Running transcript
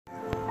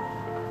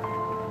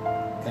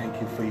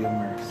Thank you for your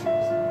mercies.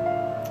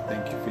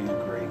 Thank you for your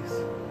grace.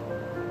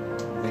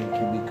 Thank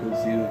you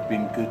because you have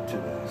been good to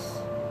us.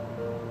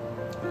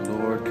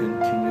 Lord,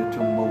 continue to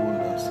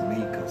mold us,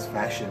 make us,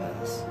 fashion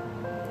us.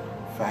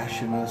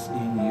 Fashion us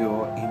in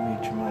your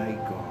image, my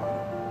God.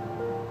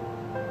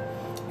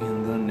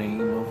 In the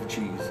name of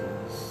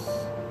Jesus.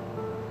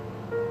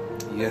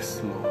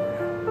 Yes, Lord.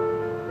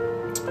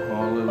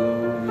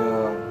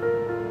 Hallelujah.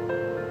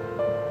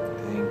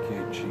 Thank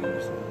you,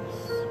 Jesus.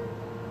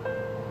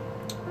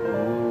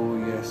 Oh,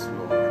 yes,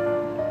 Lord.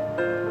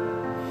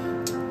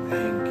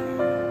 Thank you.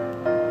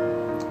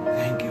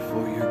 Thank you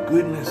for your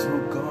goodness,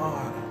 oh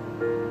God.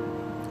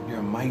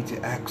 Your mighty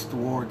acts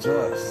towards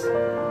us.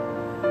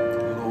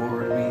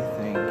 Lord, we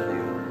thank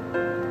you.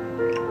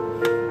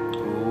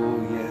 Oh,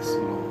 yes,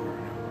 Lord.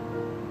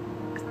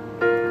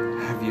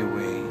 Have your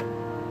way.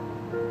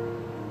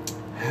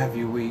 Have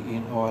your way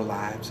in our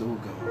lives, oh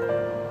God.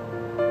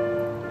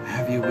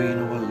 Have your way in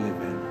our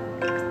living.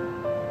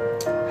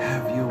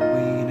 Have your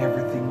way in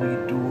everything we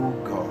do, oh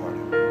God.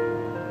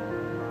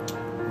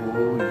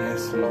 Oh,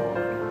 yes, Lord.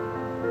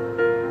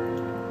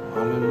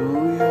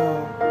 Hallelujah.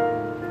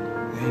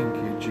 Thank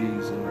you,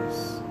 Jesus.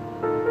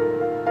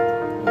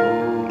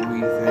 Oh, we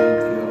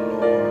thank you,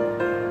 Lord.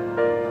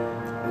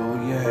 Oh,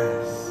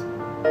 yes.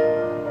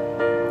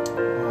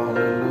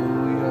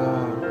 Hallelujah.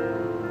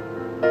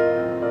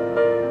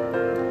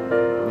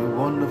 You're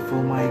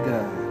wonderful, my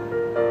God.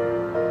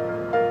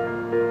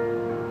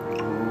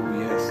 Oh,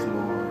 yes,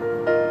 Lord.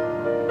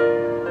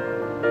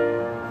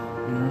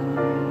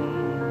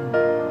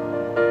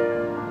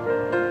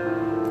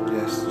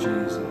 Yes,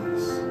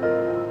 Jesus.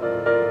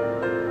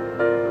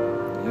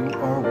 You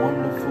are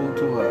wonderful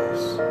to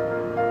us.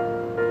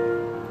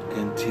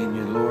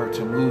 Continue, Lord,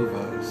 to move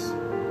us.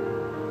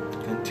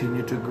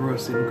 Continue to grow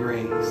us in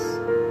grace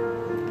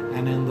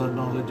and in the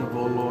knowledge of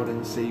our Lord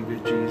and Savior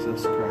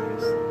Jesus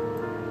Christ.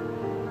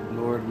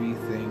 Lord, we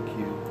thank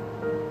you.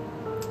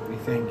 We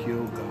thank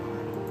you, God.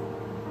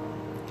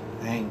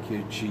 Thank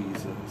you,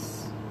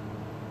 Jesus.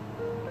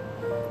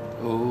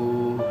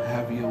 Oh,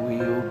 have your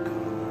way, oh God.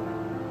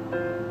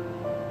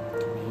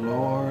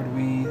 Lord,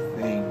 we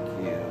thank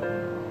you.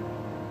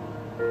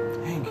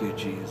 Thank you,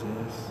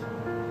 Jesus.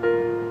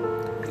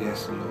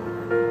 Yes,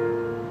 Lord.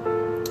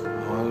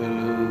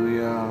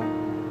 Hallelujah.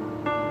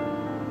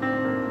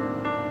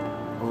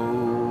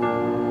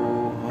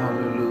 Oh,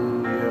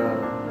 hallelujah.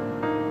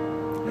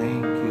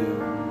 Thank you.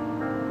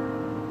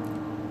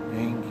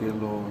 Thank you,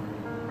 Lord.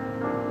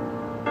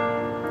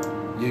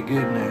 Your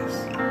goodness,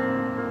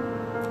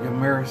 your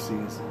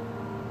mercies.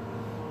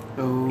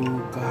 Oh,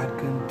 God,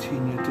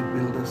 continue to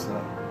build us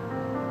up.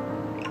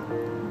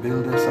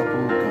 Build us up,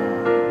 oh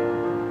God.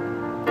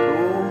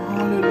 Oh,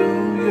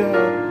 hallelujah.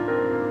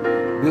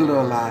 Build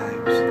our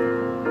lives.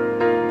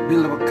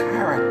 Build our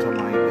character,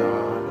 my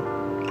God.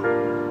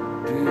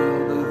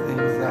 Build the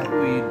things that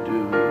we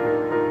do.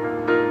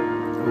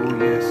 Oh,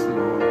 yes,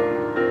 Lord.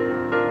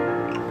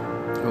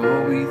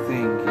 Oh, we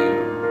thank you.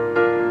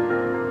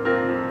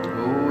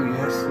 Oh,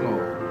 yes,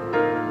 Lord.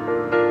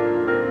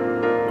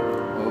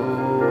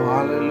 Oh,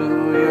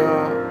 hallelujah.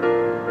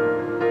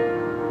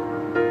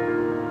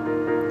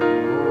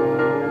 Oh,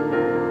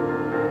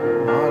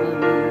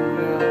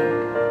 hallelujah.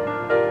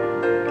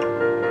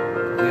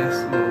 Yes,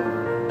 Lord.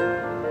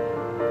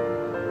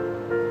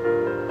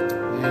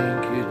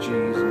 Thank you,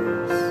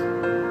 Jesus.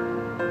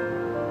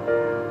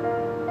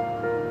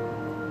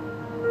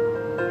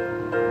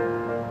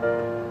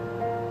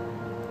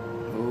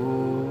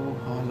 Oh,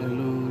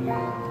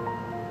 hallelujah.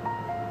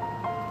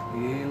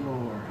 Yeah,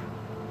 Lord.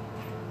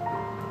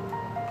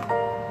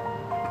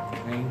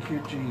 Thank you,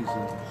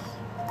 Jesus.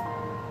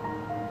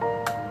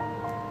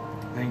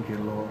 Thank you,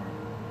 Lord.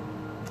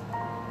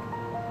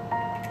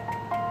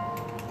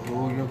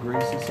 Oh, your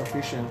grace is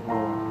sufficient,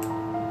 Lord,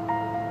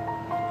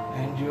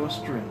 and your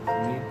strength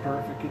made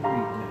perfect in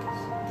weakness.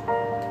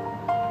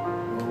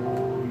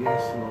 Oh,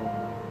 yes, Lord.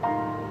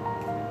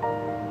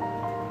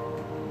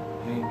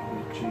 Thank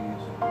you,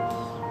 Jesus.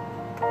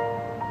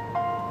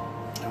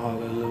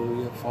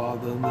 Hallelujah.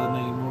 Father, in the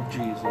name of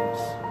Jesus,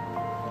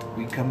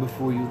 we come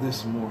before you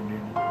this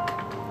morning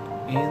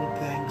in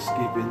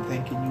thanksgiving,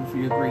 thanking you for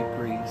your great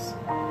grace,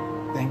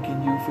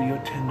 thanking you for your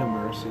tender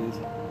mercies.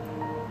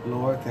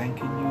 Lord,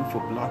 thanking you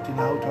for blotting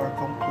out our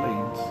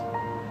complaints.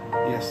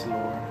 Yes,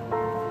 Lord.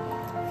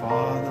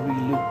 Father, we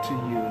look to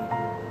you.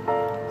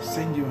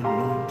 Send your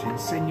anointing,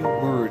 send your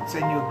word,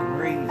 send your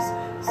grace,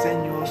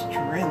 send your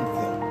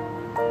strength.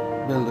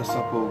 Build us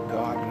up, oh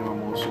God, in our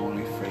most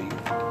holy faith.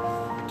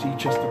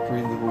 Teach us to pray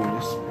in the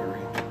Holy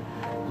Spirit.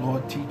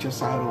 Lord, teach us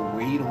how to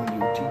wait on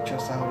you. Teach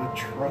us how to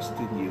trust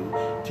in you.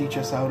 Teach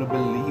us how to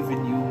believe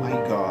in you, my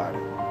God.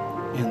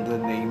 In the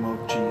name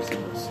of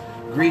Jesus.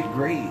 Great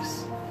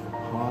grace.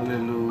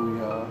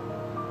 Hallelujah.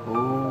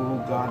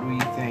 Oh, God, we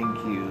thank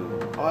you.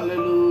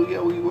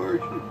 Hallelujah. We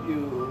worship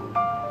you.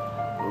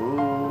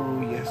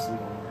 Oh, yes,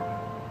 Lord.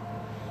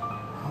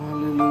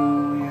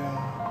 Hallelujah.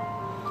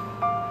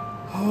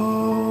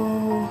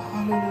 Oh,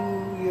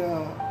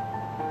 hallelujah.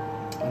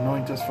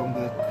 Anoint us from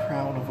the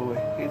crown of our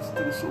heads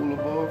to the sole of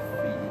our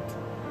feet.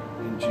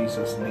 In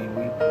Jesus' name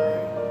we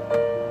pray.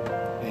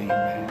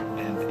 Amen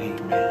and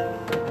amen.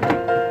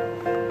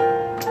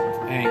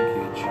 Thank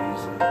you,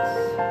 Jesus.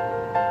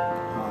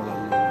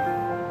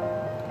 Hallelujah.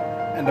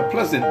 And a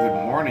pleasant good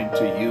morning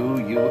to you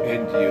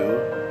and you.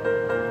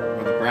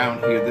 Brother Brown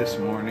here this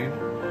morning.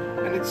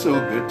 And it's so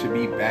good to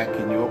be back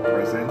in your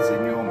presence,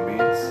 in your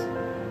midst.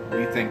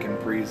 We thank and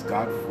praise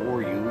God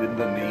for you in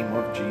the name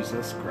of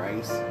Jesus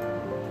Christ.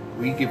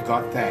 We give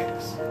God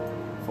thanks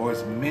for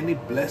his many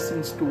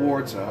blessings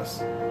towards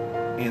us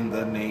in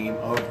the name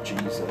of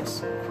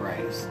Jesus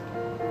Christ.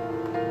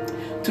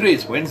 Today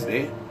is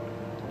Wednesday,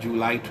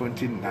 July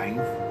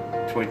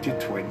 29th,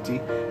 2020,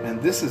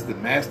 and this is the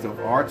Master of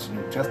Arts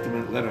New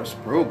Testament Letters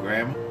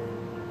program.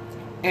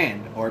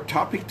 And our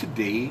topic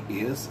today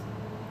is,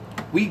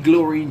 we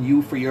glory in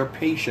you for your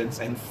patience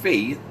and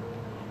faith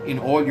in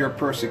all your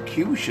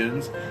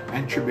persecutions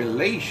and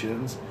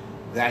tribulations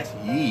that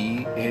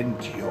ye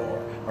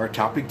endure. Our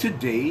topic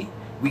today,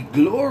 we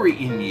glory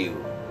in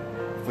you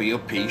for your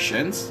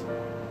patience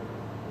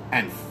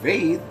and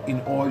faith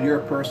in all your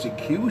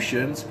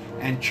persecutions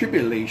and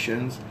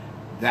tribulations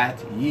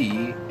that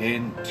ye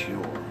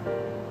endure.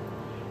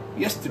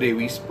 Yesterday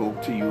we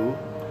spoke to you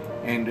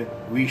and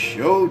we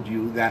showed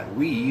you that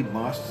we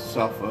must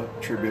suffer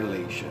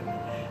tribulation.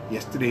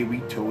 Yesterday we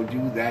told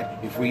you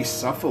that if we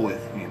suffer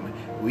with him,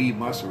 we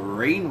must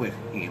reign with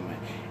him.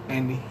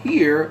 And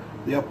here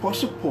the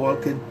Apostle Paul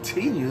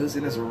continues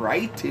in his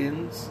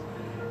writings.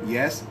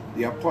 Yes,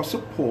 the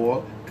Apostle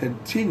Paul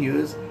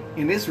continues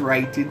in his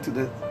writing to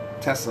the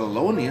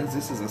Thessalonians.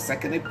 This is the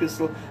second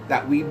epistle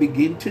that we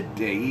begin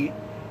today.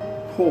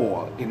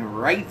 Paul, in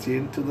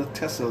writing to the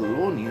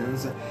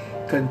Thessalonians,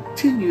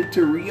 continued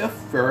to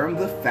reaffirm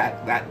the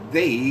fact that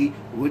they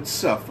would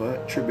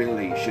suffer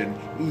tribulation.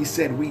 He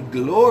said, we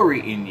glory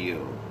in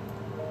you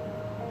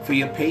for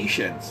your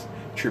patience.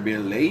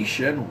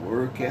 Tribulation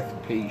worketh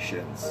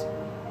patience.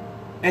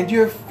 And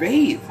your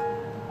faith,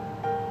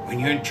 when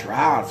you're in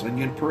trials, when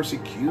you're in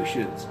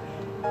persecutions,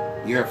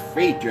 your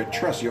faith, your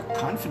trust, your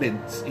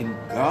confidence in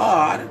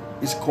God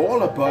is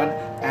called upon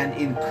and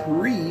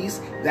increase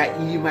that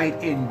ye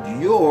might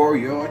endure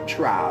your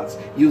trials.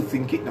 You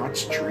think it not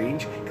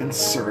strange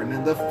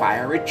concerning the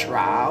fiery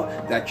trial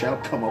that shall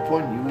come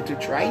upon you to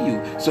try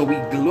you. So we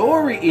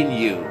glory in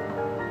you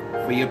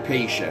for your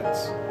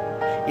patience.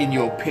 In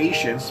your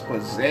patience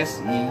possess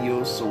ye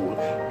your soul,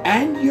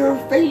 and your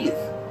faith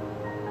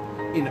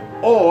in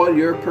all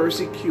your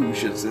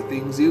persecutions, the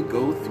things you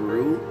go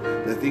through,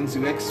 the things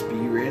you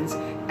experience,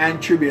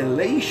 and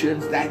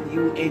tribulations that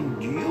you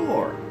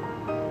endure.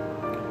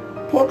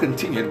 Paul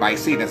continued by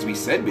saying, as we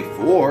said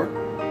before,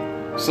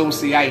 so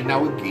say I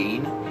now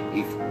again,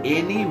 if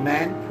any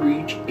man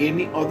preach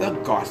any other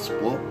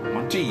gospel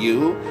unto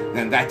you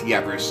than that ye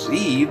have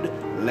received,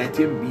 let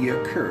him be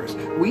accursed.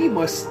 We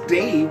must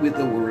stay with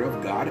the word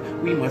of God.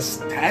 We must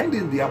stand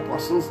in the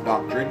apostles'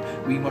 doctrine.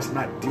 We must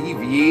not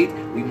deviate.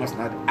 We must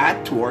not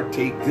add to or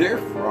take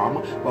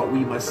therefrom, but we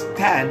must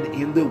stand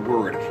in the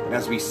word. And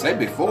as we said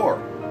before,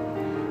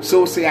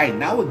 so say I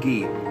now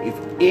again, if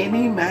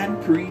any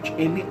man preach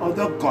any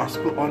other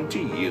gospel unto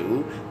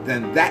you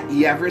than that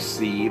ye have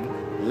received,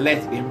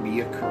 let him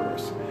be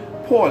accursed.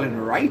 Paul,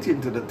 in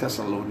writing to the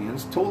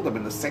Thessalonians, told them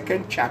in the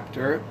second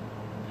chapter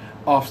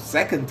of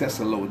 2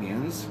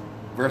 Thessalonians,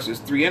 verses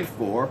 3 and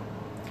 4,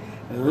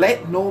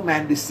 let no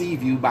man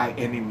deceive you by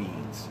any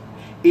means.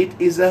 It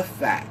is a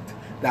fact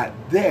that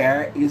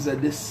there is a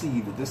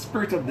deceiver. The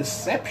spirit of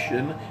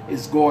deception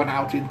is going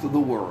out into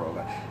the world.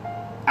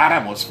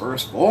 Adam was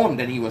first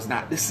formed and he was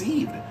not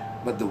deceived,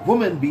 but the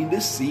woman being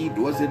deceived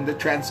was in the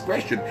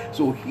transgression.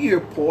 So here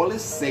Paul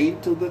is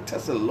saying to the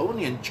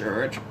Thessalonian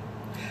church,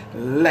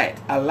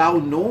 allow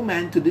no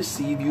man to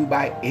deceive you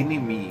by any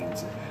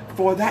means.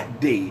 For that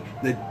day,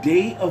 the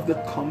day of the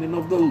coming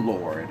of the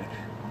Lord,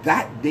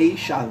 that day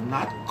shall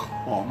not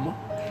come,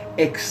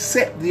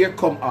 except there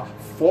come a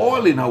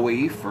falling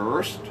away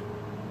first,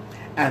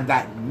 and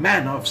that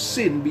man of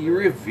sin be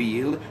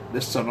revealed,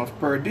 the son of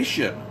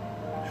perdition,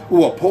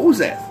 who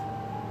opposeth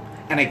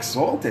and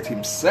exalteth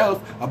himself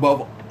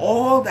above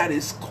all that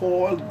is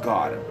called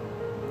God,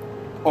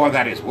 or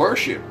that is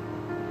worshipped,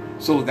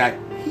 so that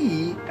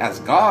he, as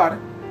God,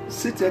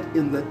 sitteth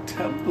in the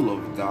temple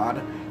of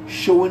God,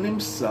 showing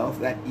himself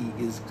that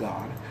he is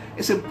God.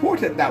 It's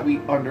important that we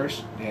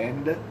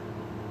understand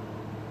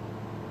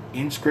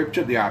in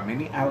Scripture there are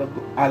many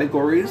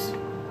allegories,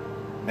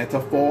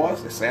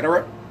 metaphors,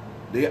 etc.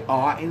 They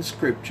are in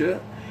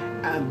Scripture,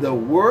 and the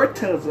Word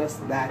tells us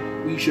that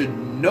we should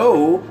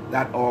know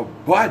that our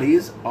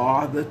bodies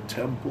are the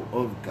temple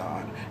of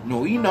God.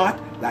 Know ye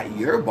not that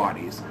your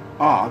bodies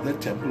are the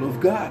temple of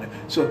God?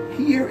 So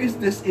here is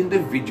this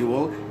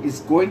individual is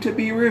going to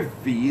be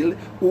revealed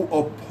who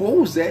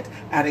opposeth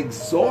and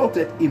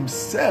exalted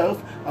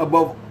himself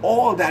above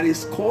all that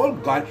is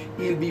called God.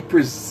 He'll be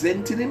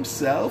presenting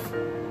himself.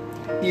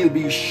 He'll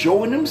be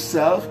showing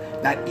himself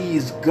that he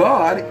is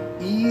God.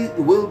 He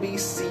will be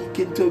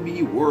seeking to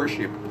be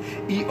worshipped.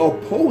 He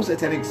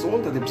opposeth and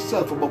exalted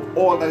himself above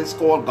all that is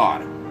called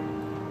God,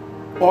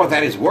 or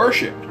that is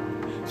worshipped.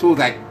 so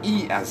that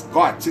he as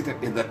God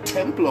sitteth in the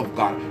temple of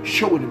God,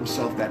 showing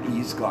himself that he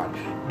is God.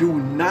 Do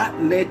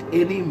not let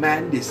any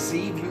man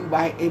deceive you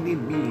by any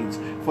means,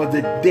 for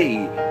the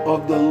day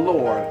of the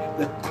Lord,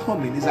 the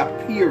coming, is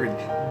appearing.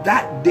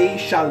 That day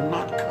shall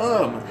not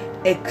come,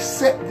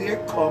 except there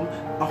come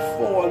a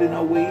falling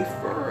away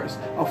first,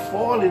 a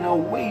falling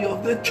away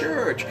of the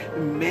church,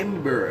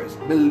 members,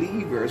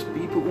 believers,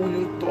 people who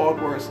you thought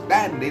were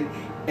standing,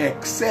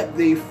 except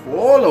they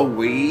fall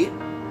away,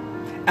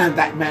 and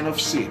that man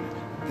of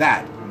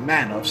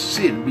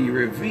sin be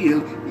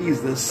revealed.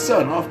 He's the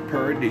son of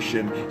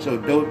perdition. So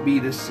don't be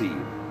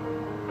deceived.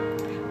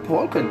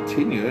 Paul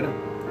continued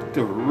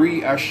to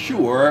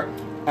reassure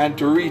and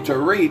to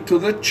reiterate to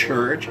the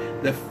church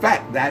the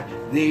fact that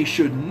they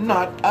should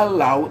not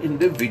allow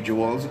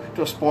individuals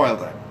to spoil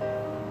them.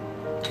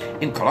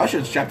 In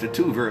Colossians chapter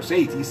 2 verse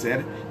 8, he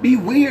said,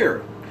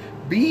 beware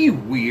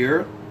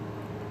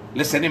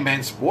lest any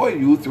man spoil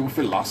you through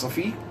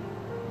philosophy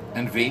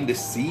and vain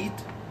deceit,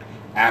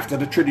 after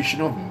the tradition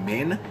of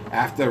men,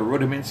 after the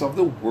rudiments of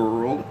the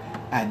world,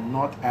 and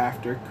not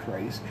after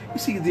Christ. You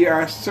see, there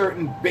are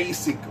certain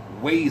basic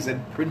ways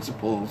and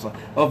principles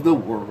of the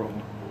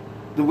world,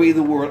 the way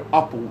the world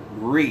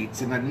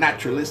operates in a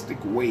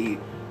naturalistic way.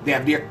 They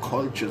have their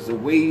cultures, the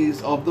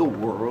ways of the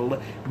world.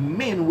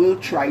 Men will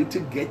try to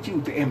get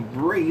you to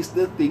embrace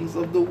the things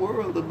of the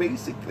world, the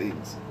basic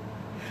things.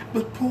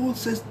 But Paul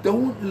says,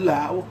 don't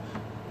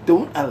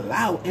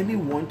allow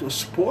anyone to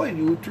spoil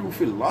you through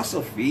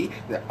philosophy,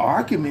 the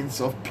arguments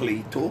of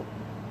Plato,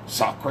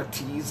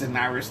 Socrates, and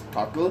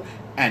Aristotle,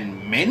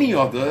 and many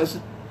others.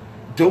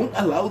 Don't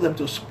allow them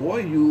to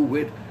spoil you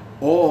with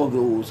all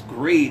those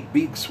great,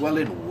 big,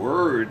 swelling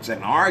words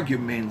and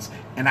arguments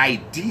and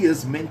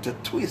ideas meant to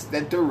twist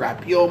and to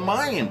wrap your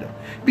mind.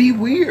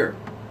 Beware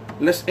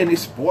lest any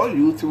spoil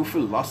you through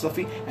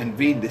philosophy and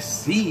vain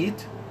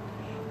deceit,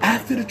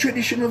 after the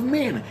tradition of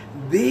men.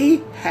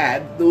 They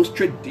had those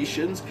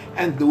traditions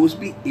and those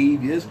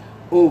behaviors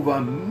over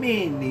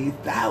many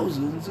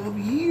thousands of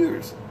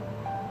years.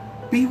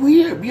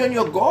 Beware, be on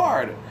your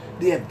guard.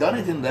 They have done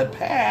it in the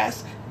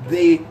past.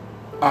 They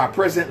are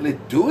presently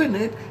doing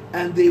it,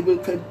 and they will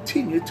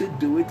continue to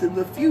do it in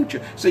the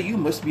future. So you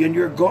must be on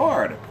your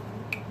guard.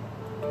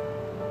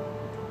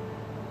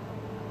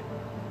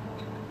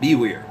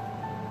 Beware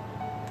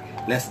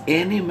lest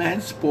any man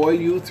spoil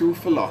you through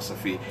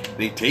philosophy.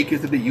 They take you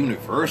to the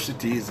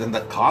universities and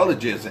the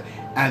colleges,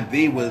 and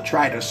they will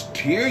try to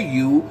steer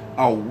you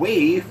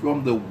away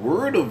from the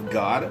Word of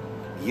God.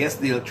 Yes,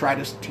 they'll try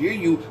to steer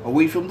you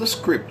away from the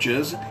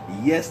Scriptures.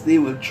 Yes, they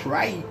will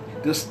try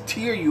to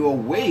steer you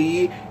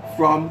away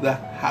from the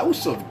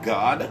house of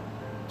God,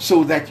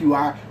 so that you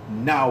are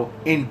now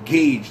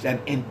engaged and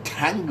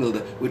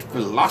entangled with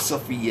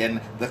philosophy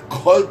and the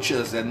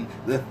cultures and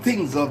the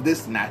things of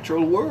this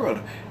natural world.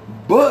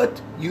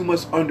 But you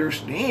must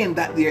understand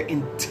that their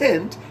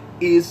intent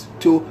is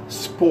to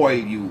spoil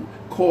you,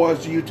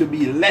 cause you to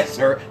be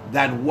lesser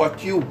than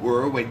what you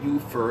were when you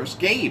first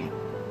came.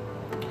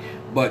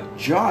 But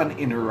John,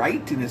 in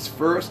writing his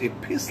first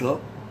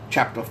epistle,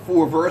 chapter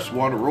 4, verse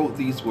 1, wrote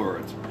these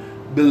words,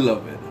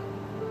 Beloved,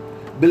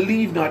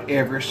 believe not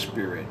every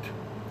spirit,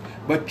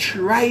 but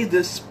try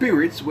the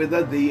spirits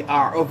whether they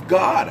are of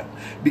God,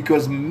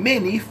 because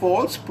many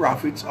false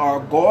prophets are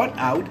gone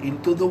out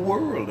into the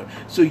world.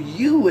 So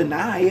you and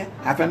I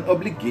have an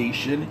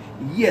obligation.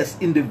 Yes,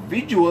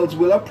 individuals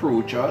will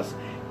approach us.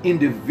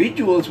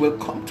 Individuals will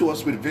come to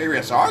us with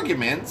various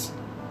arguments,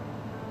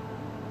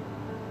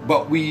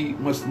 but we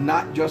must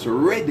not just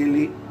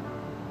readily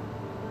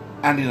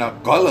and in a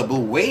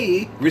gullible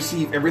way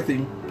receive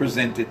everything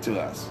presented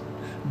to us.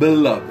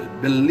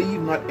 Beloved,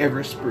 believe not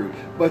every spirit,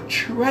 but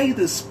try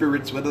the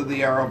spirits whether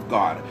they are of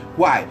God.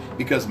 Why?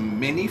 Because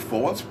many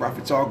false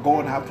prophets are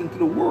gone out into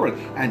the world,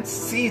 and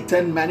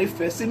Satan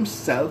manifests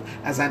himself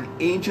as an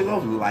angel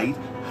of light.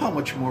 How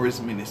much more his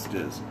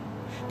ministers?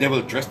 They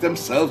will dress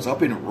themselves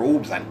up in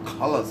robes and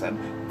colors and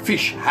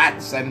fish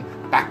hats and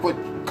backward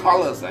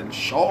collars and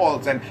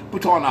shawls and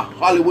put on a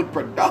Hollywood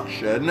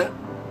production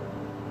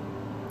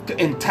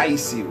to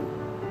entice you.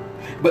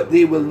 But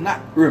they will not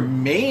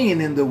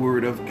remain in the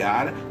Word of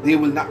God. They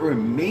will not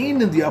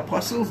remain in the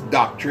apostles'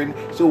 doctrine.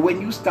 So when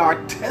you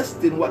start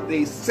testing what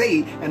they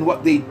say and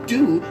what they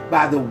do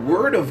by the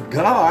Word of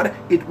God,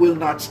 it will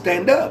not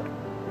stand up.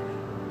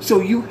 So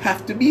you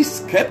have to be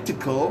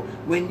skeptical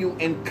when you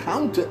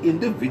encounter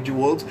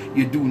individuals.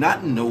 You do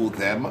not know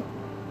them.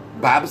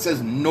 Bible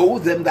says, know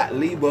them that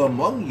labor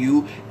among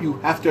you. You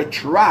have to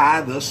try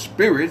the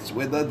spirits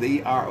whether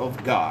they are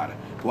of God.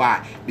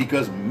 Why?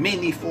 Because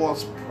many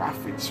false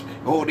prophets,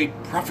 they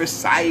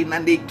prophesying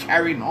and they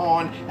carrying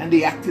on and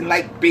they acting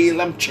like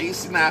Balaam,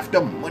 chasing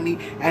after money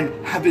and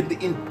having the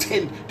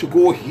intent to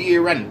go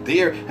here and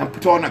there and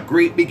put on a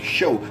great big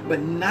show. But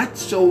not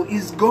so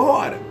is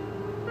God.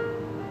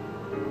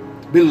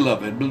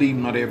 Beloved, believe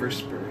not every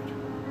spirit,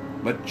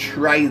 but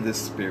try the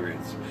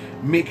spirits.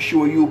 Make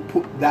sure you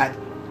put that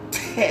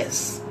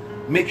test.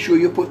 Make sure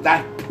you put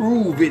that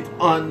prove it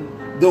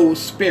on those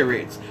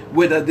spirits,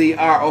 whether they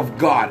are of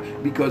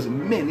God, because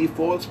many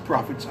false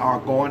prophets are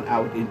going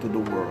out into the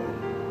world.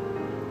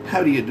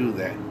 How do you do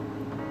that?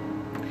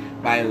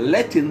 By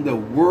letting the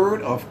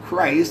word of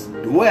Christ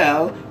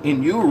dwell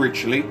in you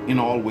richly in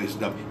all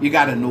wisdom. You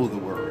got to know the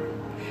word.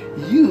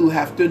 You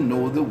have to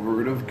know the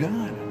word of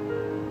God.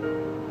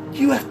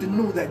 You have to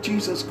know that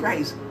Jesus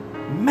Christ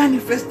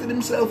manifested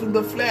himself in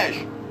the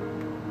flesh,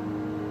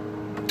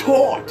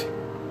 taught,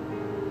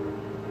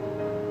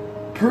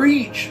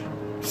 preached,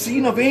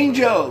 seen of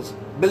angels,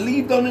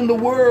 believed on in the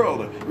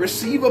world,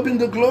 received up in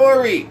the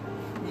glory.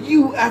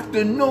 You have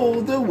to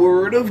know the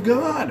word of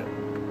God.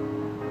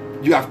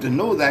 You have to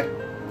know that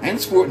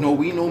henceforth know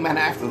we no man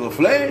after the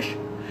flesh,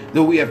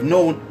 though we have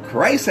known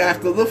Christ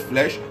after the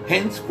flesh,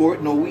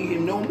 henceforth know we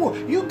him no more.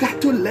 You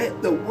got to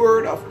let the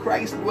word of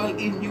Christ dwell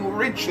in you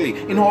richly,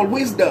 in all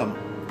wisdom.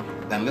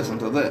 Then listen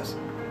to this.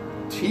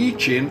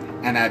 Teaching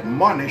and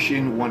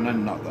admonishing one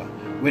another.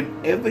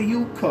 Whenever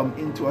you come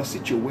into a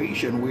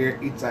situation where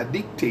it's a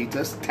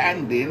dictator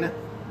standing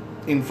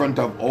in front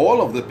of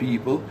all of the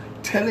people,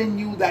 telling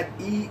you that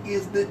he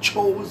is the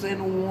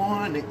chosen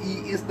one,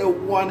 he is the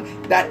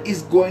one that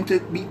is going to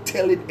be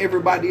telling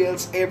everybody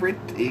else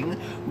everything,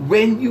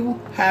 when you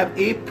have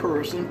a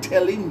person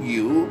telling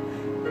you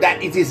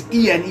that it is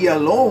he and he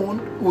alone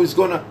who is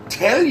going to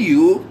tell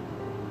you,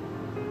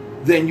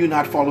 then you're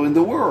not following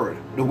the word.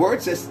 The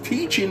word says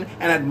teaching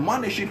and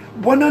admonishing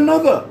one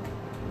another.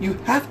 You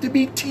have to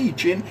be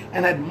teaching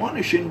and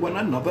admonishing one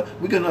another.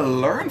 We're going to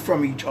learn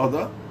from each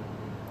other.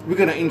 We're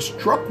going to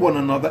instruct one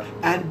another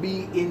and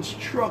be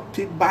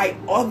instructed by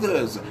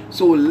others.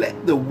 So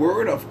let the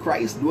word of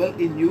Christ dwell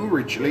in you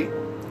richly,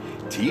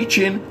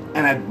 teaching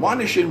and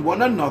admonishing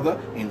one another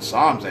in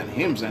psalms and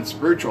hymns and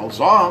spiritual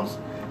songs,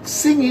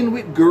 singing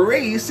with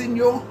grace in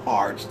your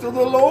hearts to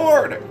the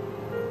Lord.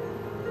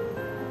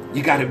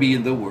 You got to be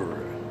in the word.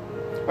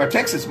 Our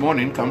text this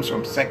morning comes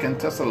from 2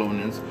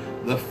 Thessalonians,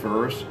 the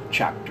 1st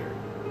chapter.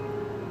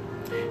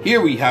 Here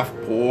we have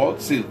Paul,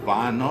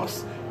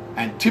 Silvanus,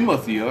 and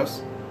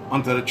Timotheus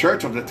unto the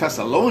church of the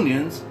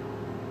Thessalonians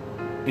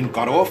in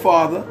God our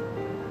Father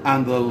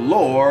and the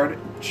Lord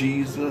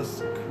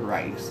Jesus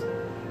Christ.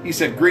 He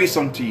said, grace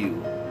unto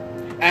you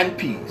and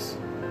peace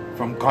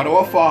from God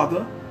our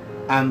Father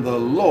and the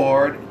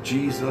Lord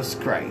Jesus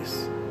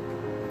Christ.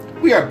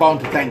 We are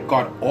bound to thank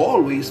God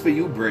always for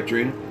you,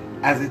 brethren,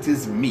 as it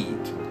is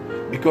meet,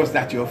 because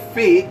that your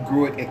faith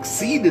groweth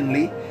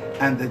exceedingly,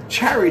 and the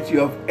charity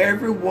of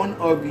every one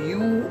of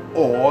you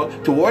all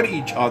toward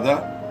each other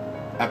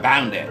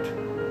aboundeth,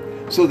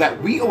 so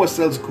that we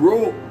ourselves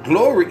grow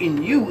glory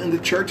in you in the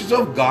churches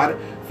of God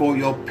for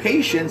your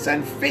patience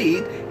and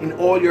faith in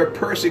all your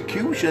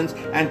persecutions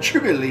and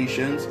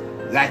tribulations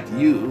that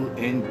you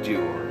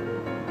endure.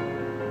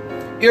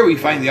 Here we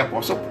find the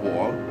Apostle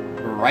Paul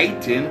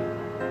writing,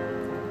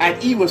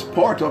 and he was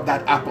part of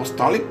that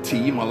apostolic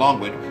team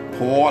along with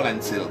Paul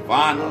and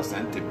Silvanus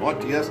and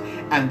Timotheus,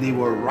 and they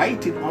were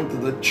writing unto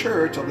the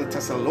church of the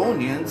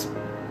Thessalonians,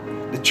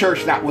 the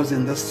church that was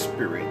in the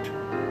Spirit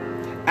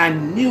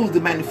and knew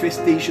the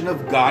manifestation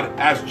of God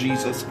as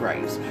Jesus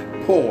Christ.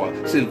 Paul,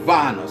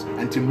 Silvanus,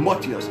 and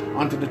Timotheus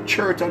unto the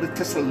church of the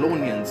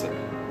Thessalonians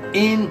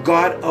in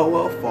God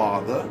our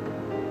Father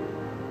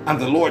and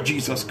the Lord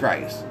Jesus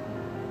Christ.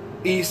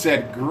 He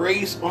said,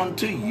 grace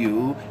unto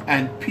you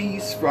and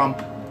peace from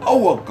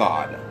our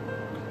God.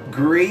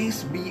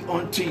 Grace be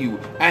unto you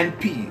and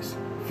peace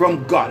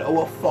from God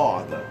our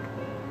Father.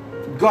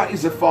 God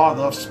is the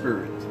Father of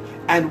spirits,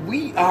 and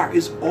we are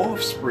his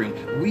offspring.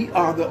 We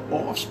are the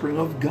offspring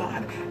of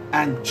God,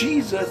 and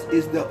Jesus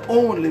is the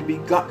only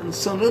begotten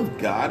Son of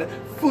God,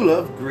 full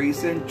of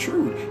grace and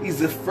truth. He's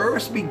the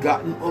first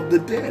begotten of the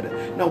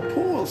dead. Now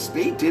Paul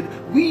stated,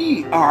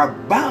 we are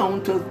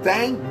bound to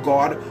thank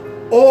God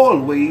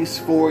always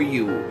for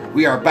you.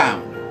 We are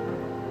bound.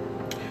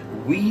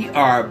 We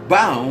are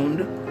bound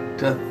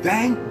to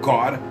thank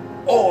God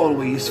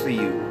always for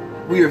you.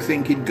 We are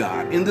thanking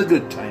God in the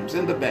good times,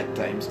 in the bad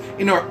times,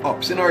 in our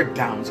ups, in our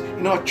downs,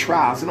 in our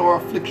trials, in our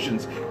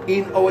afflictions,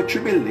 in our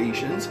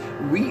tribulations.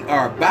 We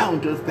are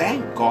bound to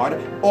thank God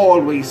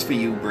always for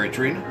you,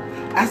 brethren,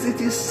 as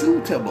it is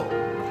suitable,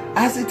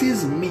 as it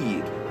is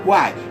meet.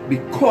 Why?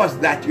 Because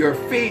that your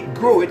faith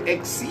groweth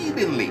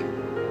exceedingly.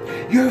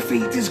 Your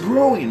faith is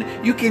growing.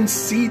 You can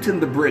see it in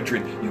the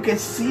brethren. You can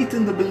see it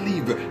in the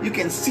believer. You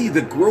can see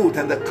the growth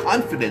and the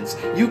confidence.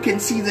 You can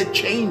see the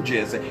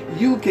changes.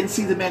 You can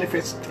see the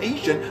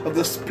manifestation of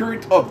the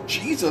Spirit of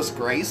Jesus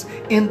Christ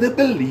in the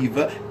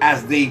believer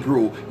as they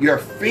grow. Your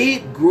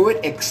faith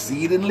groweth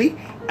exceedingly,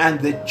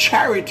 and the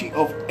charity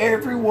of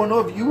every one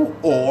of you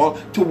all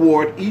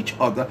toward each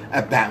other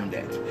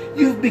aboundeth.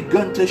 You've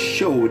begun to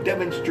show,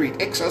 demonstrate,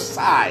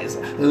 exercise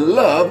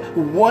love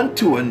one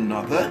to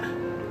another,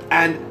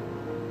 and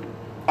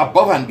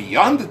above and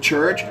beyond the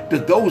church, to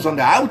those on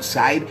the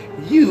outside,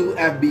 you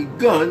have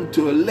begun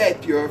to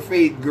let your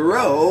faith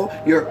grow,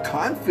 your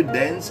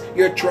confidence,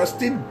 your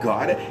trust in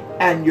God,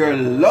 and your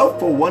love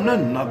for one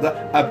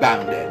another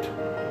abounded.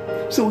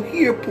 So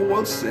here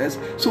Paul says,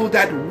 so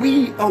that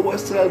we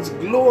ourselves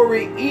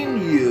glory in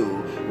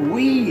you.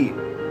 we,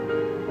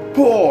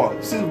 Paul,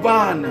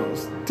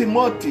 Silvanus,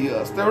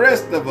 Timotheus, the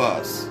rest of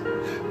us,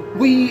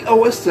 we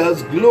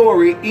ourselves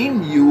glory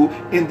in you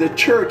in the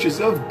churches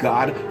of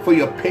God for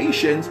your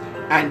patience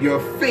and your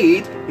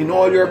faith in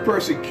all your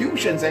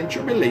persecutions and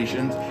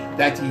tribulations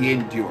that ye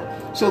endure.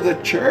 So the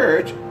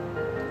church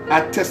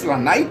at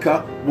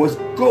Thessalonica was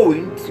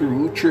going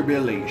through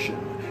tribulation,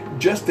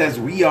 just as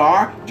we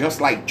are,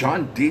 just like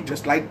John did,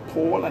 just like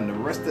Paul and the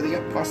rest of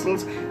the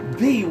apostles.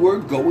 They were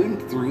going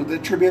through the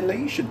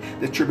tribulation.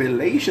 The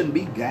tribulation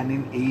began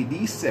in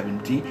AD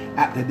 70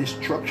 at the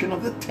destruction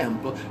of the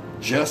temple,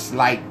 just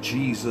like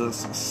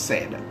Jesus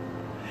said.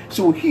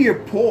 So here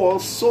Paul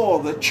saw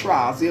the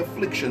trials, the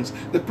afflictions,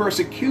 the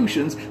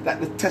persecutions that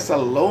the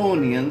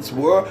Thessalonians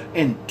were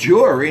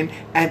enduring,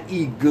 and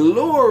he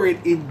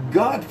gloried in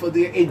God for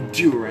their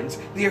endurance,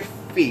 their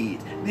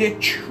faith, their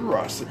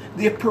trust,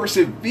 their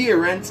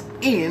perseverance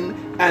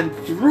in and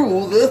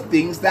through the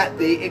things that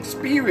they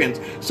experienced,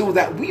 so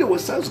that we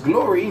ourselves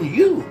glory in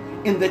you,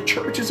 in the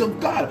churches of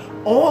God.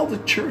 All the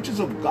churches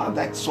of God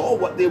that saw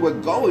what they were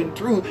going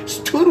through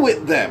stood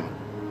with them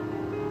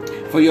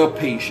for your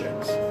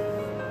patience.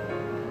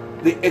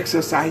 They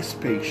exercise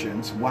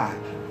patience. Why?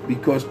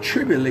 Because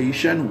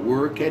tribulation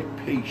worketh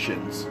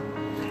patience.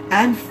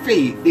 And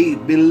faith, they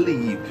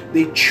believe,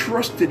 they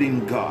trusted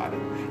in God.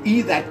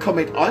 He that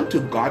cometh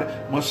unto God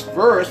must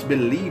first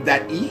believe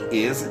that he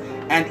is,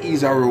 and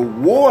is a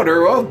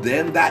rewarder of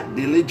them that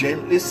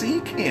diligently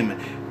seek him.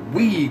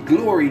 We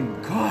glory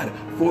in God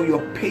for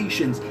your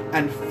patience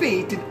and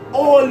faith in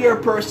all your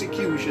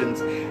persecutions.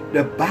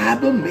 The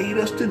Bible made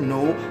us to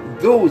know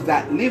those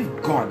that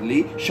live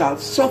godly shall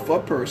suffer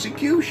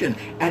persecution.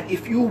 And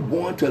if you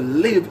want to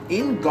live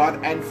in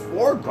God and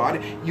for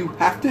God, you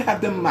have to have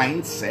the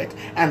mindset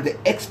and the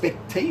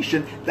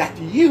expectation that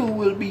you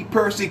will be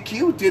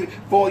persecuted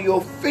for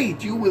your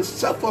faith. You will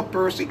suffer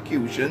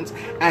persecutions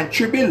and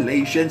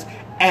tribulations,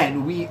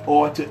 and we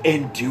ought to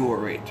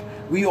endure it.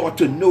 We ought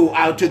to know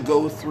how to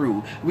go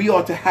through. We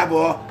ought to have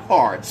our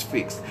hearts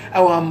fixed,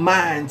 our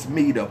minds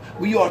made up.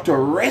 We ought to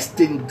rest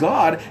in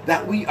God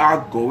that we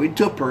are going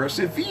to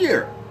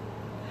persevere.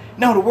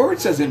 Now the word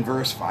says in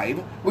verse 5,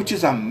 which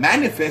is a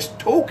manifest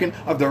token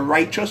of the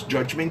righteous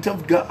judgment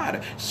of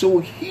God. So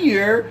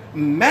here,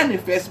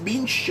 manifest,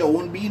 being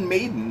shown, being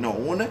made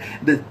known,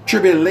 the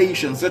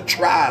tribulations, the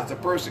trials, the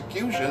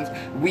persecutions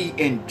we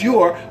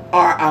endure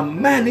are a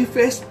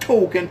manifest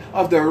token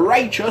of the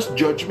righteous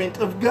judgment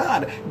of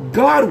God.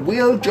 God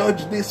will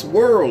judge this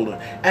world,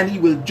 and he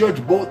will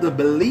judge both the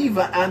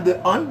believer and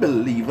the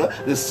unbeliever.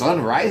 The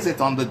sun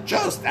riseth on the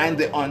just and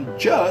the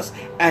unjust,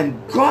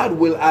 and God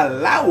will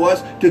allow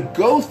us to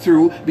go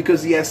through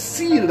because he has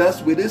sealed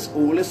us with his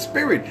Holy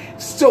Spirit.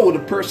 So the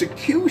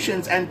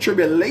persecutions and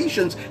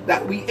tribulations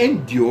that we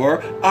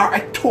endure are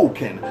a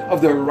token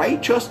of the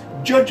righteous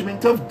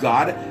judgment of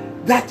God,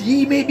 that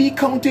ye may be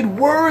counted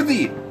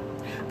worthy.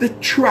 The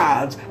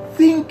trials,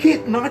 think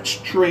it not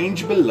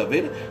strange,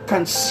 beloved,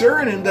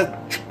 concerning the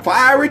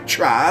fiery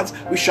trials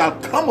which shall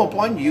come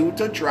upon you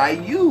to try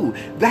you,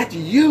 that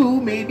you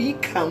may be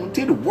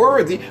counted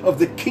worthy of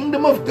the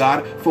kingdom of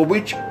God, for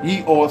which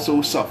ye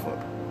also suffer.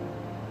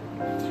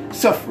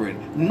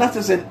 Suffering, not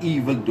as an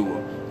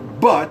evildoer,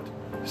 but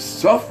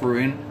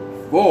suffering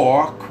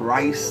for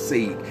Christ's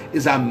sake,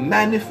 is a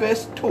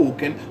manifest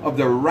token of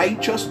the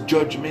righteous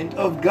judgment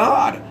of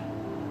God,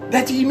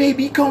 that ye may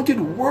be counted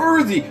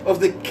worthy of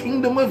the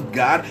kingdom of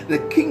God. The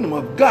kingdom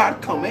of God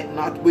cometh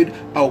not with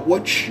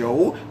outward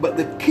show, but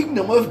the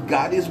kingdom of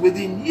God is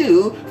within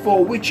you,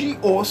 for which ye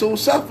also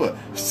suffer,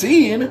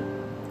 seeing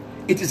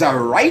it is a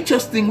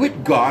righteous thing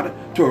with God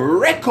to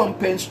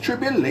recompense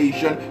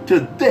tribulation to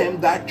them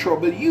that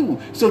trouble you.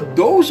 So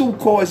those who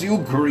cause you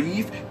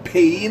grief,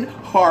 pain,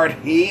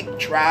 heartache,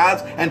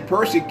 trials, and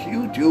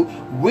persecute you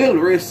will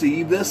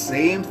receive the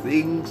same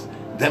things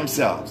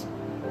themselves.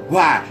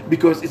 Why?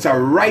 Because it's a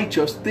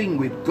righteous thing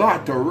with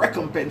God to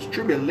recompense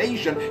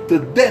tribulation to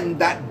them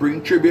that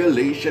bring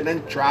tribulation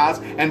and trials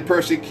and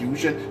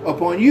persecution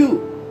upon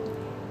you.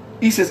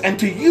 He says, and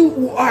to you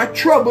who are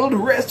troubled,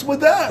 rest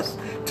with us.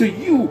 To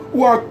you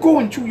who are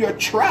going through your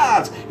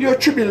trials, your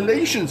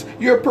tribulations,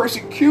 your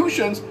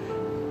persecutions,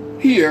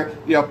 here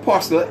the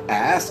apostle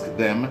asked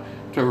them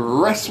to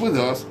rest with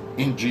us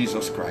in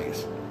Jesus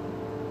Christ.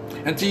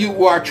 And to you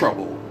who are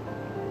troubled,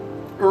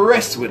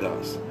 rest with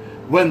us,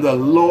 when the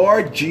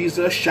Lord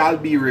Jesus shall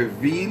be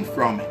revealed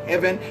from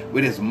heaven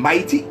with his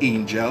mighty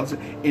angels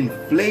in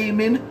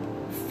flaming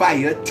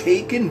fire,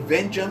 taking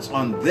vengeance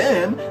on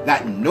them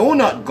that know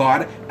not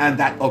God and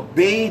that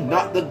obey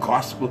not the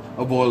gospel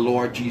of our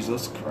Lord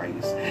Jesus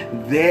Christ.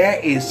 There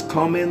is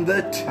coming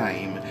the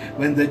time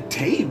when the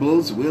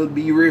tables will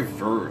be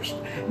reversed.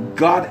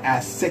 God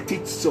has set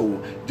it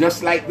so,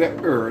 just like the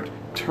earth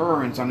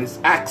turns on its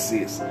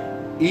axis.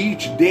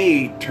 Each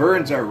day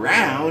turns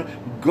around.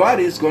 God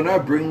is going to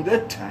bring the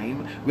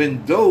time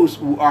when those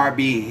who are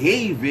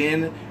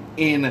behaving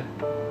in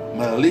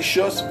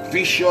malicious,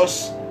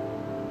 vicious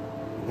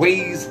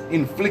ways,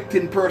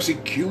 inflicting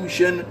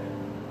persecution,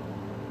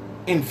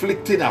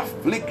 inflicting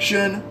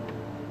affliction,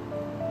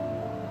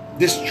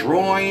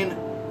 destroying,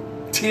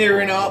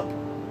 tearing up,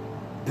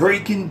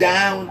 breaking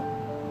down,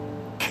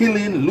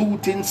 killing,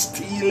 looting,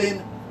 stealing.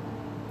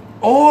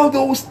 All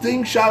those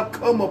things shall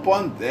come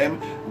upon them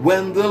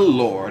when the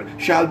Lord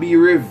shall be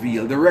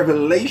revealed. The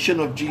revelation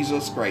of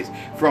Jesus Christ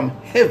from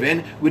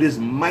heaven with his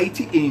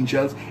mighty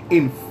angels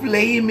in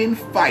flaming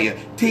fire,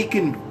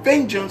 taking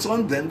vengeance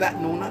on them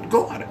that know not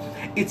God.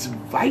 It's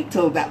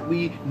vital that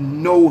we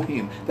know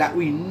him, that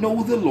we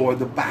know the Lord.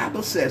 The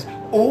Bible says,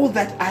 oh,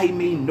 that I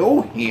may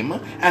know him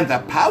and the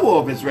power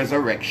of his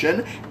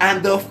resurrection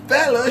and the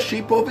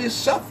fellowship of his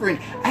suffering.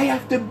 I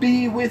have to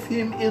be with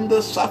him in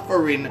the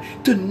suffering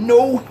to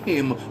know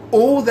him.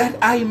 Oh, that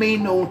I may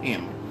know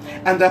him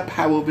and the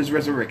power of his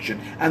resurrection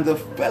and the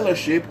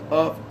fellowship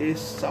of his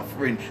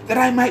suffering, that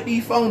I might be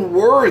found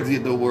worthy,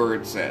 the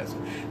word says,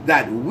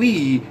 that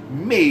we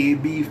may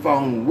be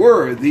found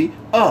worthy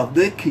of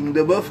the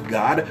kingdom of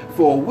God,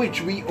 for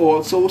which we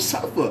also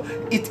suffer.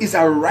 It is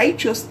a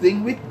righteous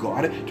thing with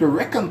God to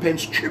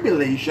recompense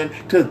tribulation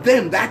to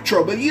them that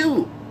trouble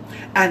you.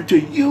 And to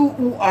you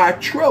who are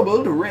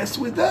troubled, rest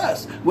with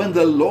us, when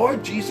the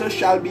Lord Jesus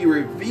shall be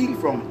revealed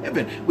from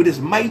heaven with his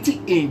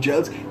mighty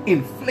angels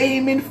in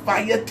flaming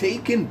fire,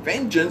 taking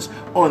vengeance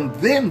on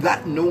them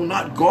that know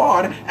not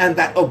God and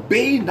that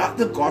obey not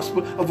the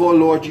gospel of our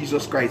Lord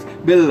Jesus Christ.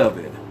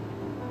 Beloved,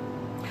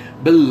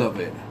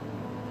 beloved,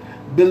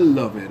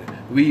 beloved,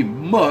 we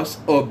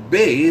must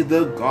obey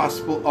the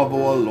gospel of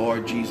our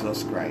Lord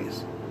Jesus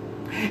Christ.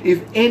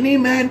 If any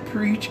man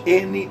preach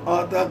any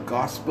other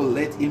gospel,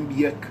 let him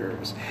be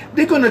accursed.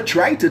 They're going to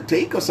try to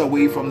take us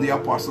away from the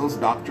apostles'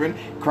 doctrine.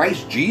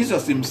 Christ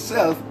Jesus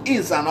himself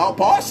is an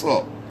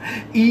apostle.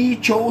 He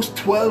chose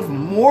 12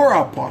 more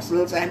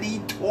apostles and he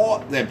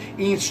taught them,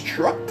 he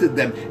instructed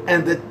them.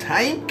 And the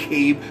time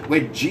came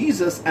when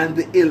Jesus and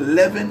the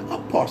 11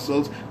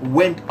 apostles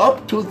went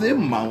up to the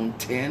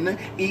mountain.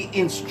 He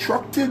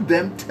instructed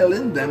them,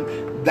 telling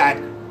them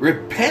that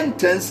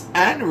repentance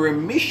and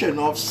remission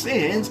of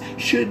sins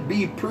should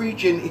be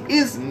preached in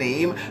his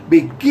name,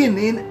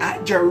 beginning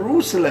at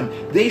Jerusalem.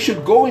 They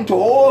should go into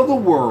all the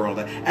world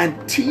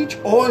and teach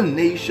all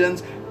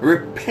nations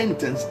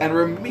repentance and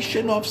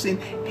remission of sin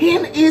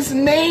in his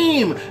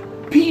name.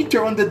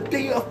 Peter on the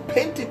day of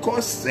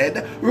Pentecost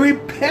said,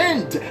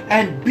 repent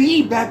and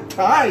be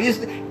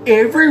baptized,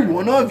 every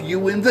one of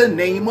you, in the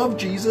name of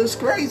Jesus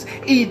Christ.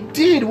 He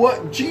did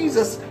what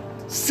Jesus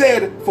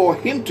said for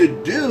him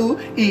to do.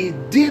 He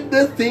did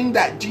the thing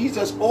that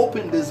Jesus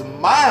opened his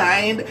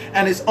mind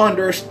and his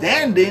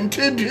understanding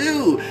to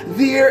do.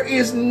 There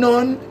is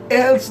none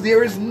else.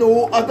 There is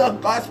no other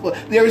gospel.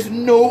 There is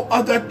no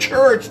other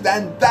church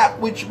than that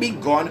which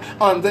begun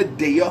on the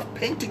day of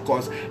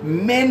Pentecost.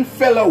 Men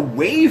fell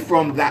away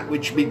from that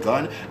which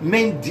begun.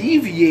 Men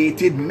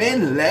deviated,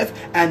 men left,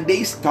 and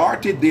they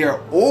started their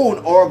own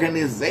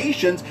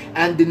organizations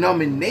and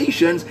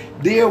denominations.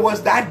 There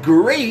was that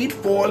great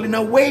falling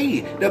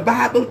away. The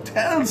Bible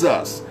tells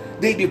us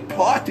they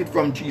departed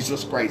from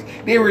Jesus Christ.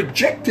 They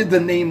rejected the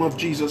name of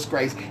Jesus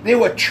Christ. They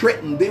were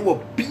threatened, they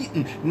were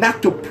beaten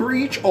not to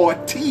preach or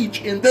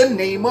teach in the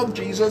name of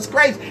Jesus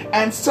Christ.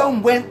 And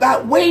some went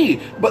that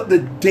way. But the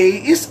day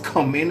is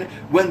coming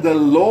when the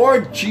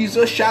Lord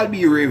Jesus shall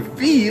be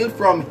revealed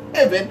from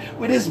heaven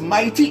with his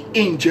mighty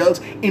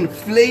angels in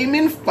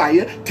flaming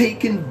fire,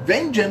 taking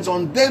vengeance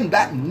on them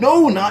that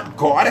know not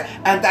God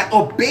and that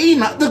obey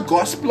not the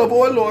gospel of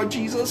our Lord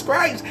Jesus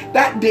Christ.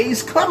 That day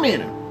is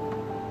coming.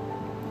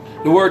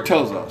 The word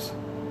tells us,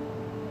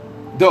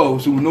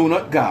 those who know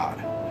not God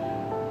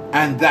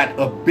and that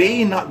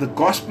obey not the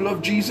gospel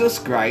of Jesus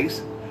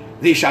Christ,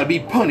 they shall be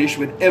punished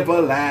with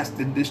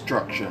everlasting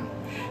destruction.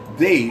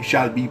 They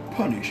shall be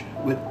punished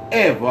with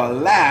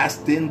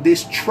everlasting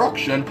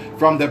destruction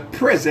from the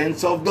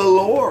presence of the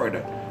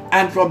Lord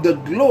and from the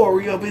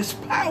glory of his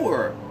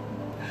power.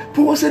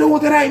 Paul said, oh,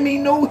 that I may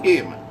know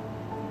him.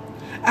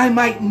 I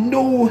might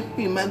know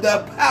him and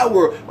the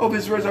power of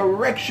his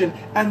resurrection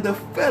and the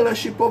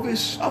fellowship of his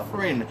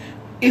suffering.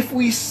 If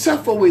we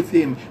suffer with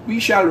him, we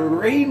shall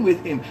reign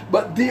with him.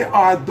 But there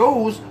are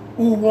those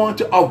who want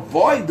to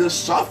avoid the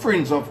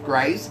sufferings of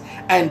Christ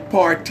and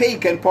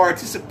partake and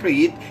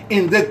participate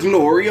in the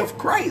glory of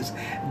Christ.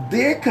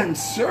 Their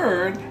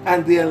concern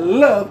and their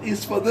love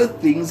is for the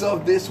things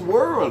of this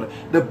world.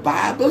 The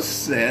Bible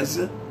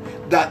says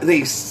that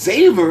they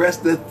savor as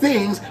the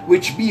things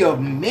which be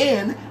of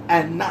men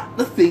and not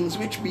the things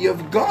which be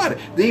of God.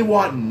 They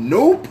want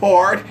no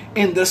part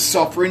in the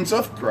sufferings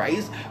of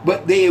Christ,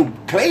 but they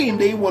claim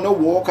they want to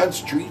walk on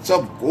streets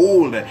of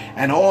gold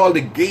and all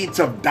the gates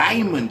of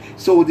diamond.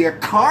 So their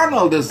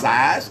carnal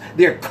desires,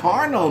 their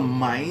carnal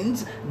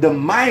minds, the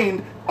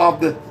mind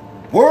of the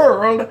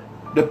world,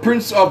 the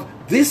prince of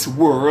this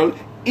world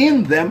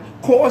in them,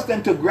 cause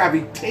them to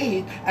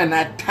gravitate and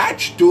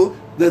attach to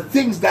the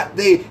things that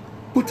they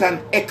put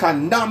an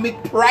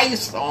economic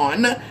price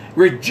on,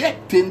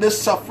 rejecting the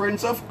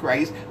sufferings of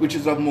Christ, which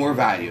is of more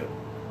value.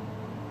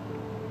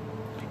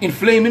 In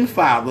flaming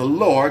fire the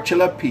Lord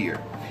shall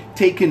appear,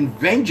 taking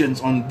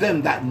vengeance on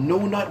them that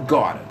know not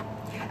God,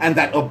 and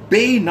that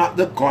obey not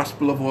the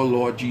gospel of our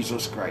Lord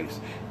Jesus Christ.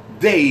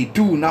 they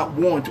do not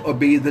want to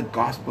obey the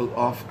gospel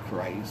of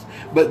Christ,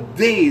 but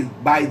they,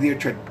 by their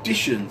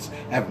traditions,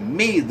 have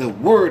made the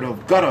word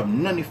of God of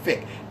none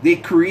effect. They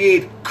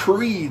create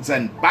creeds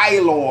and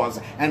bylaws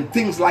and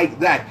things like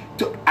that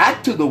to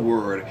add to the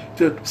word,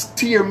 to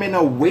steer men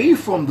away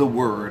from the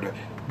word,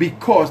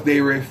 because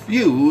they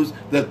refuse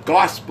the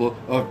gospel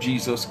of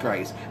Jesus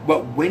Christ.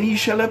 But when he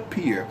shall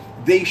appear,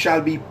 they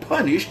shall be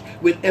punished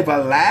with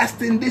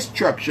everlasting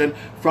destruction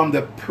from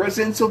the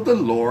presence of the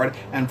Lord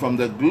and from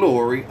the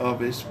glory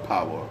of his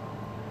power.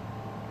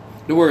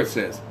 The word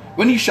says,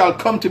 when he shall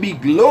come to be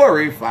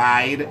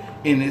glorified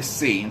in his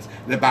saints.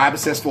 The Bible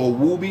says, for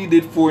whom he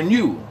did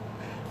foreknew,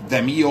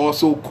 them he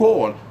also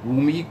called.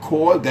 Whom he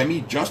called, them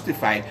he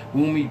justified.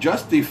 Whom he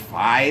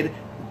justified,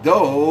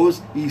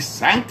 those he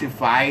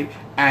sanctified,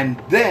 and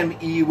them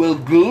he will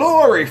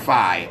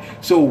glorify.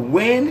 So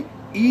when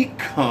he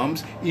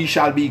comes, he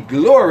shall be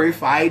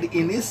glorified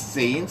in his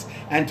saints,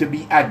 and to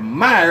be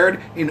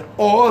admired in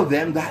all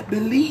them that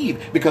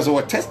believe, because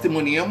our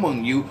testimony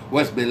among you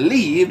was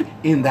believed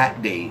in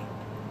that day.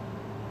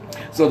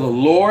 So the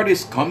Lord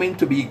is coming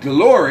to be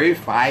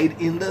glorified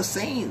in the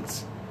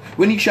saints.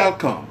 When he shall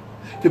come,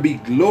 to be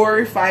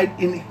glorified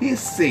in his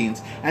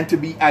saints, and to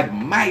be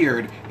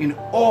admired in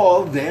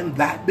all them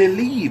that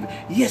believe.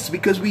 Yes,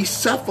 because we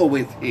suffer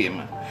with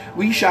him,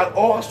 we shall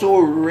also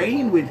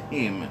reign with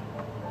him.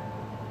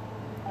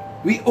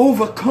 We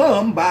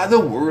overcome by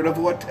the word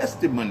of our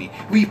testimony.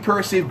 We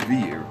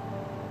persevere.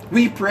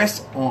 We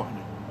press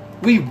on.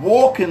 We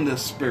walk in the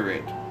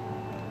Spirit.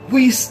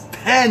 We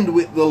stand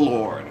with the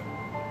Lord.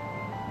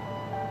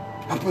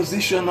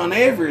 Opposition on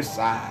every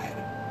side.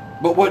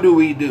 But what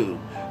do?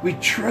 We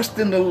trust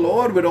in the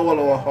Lord with all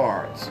our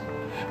hearts.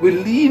 We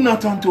lean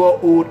not unto our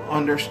own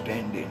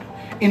understanding.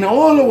 In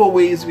all our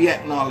ways we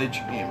acknowledge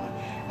him,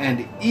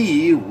 and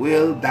he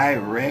will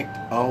direct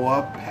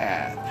our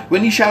path.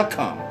 When he shall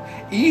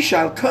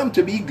come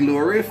to be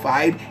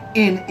glorified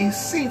in his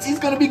saints. He's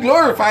going to be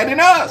glorified in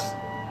us,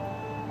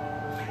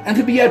 and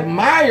to be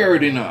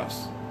admired in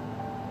us,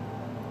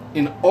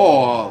 in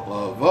all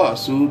of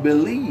us who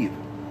believe.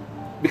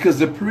 Because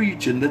the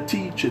preaching, the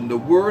teaching, the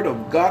word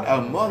of God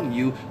among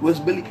you was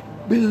believed.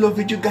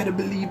 Beloved, you got to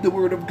believe the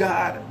word of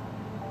God.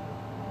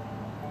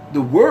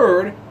 The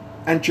word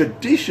and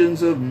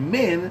traditions of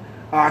men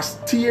are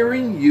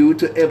steering you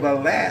to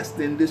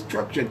everlasting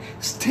destruction.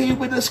 Stay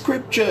with the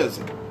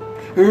scriptures.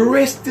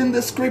 Rest in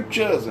the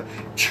scriptures.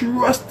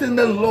 Trust in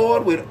the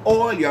Lord with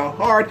all your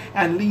heart,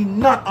 and lean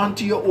not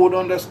unto your own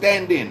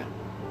understanding.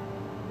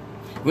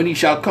 When he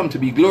shall come to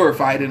be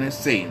glorified in his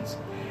saints,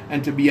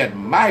 and to be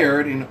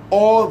admired in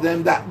all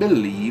them that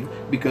believe,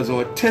 because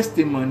our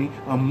testimony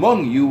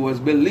among you was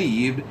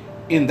believed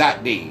in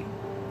that day.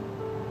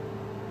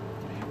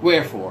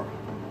 Wherefore,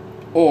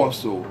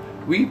 also,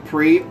 we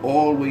pray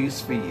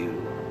always for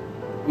you.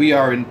 We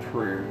are in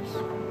prayers.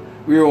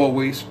 We are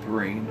always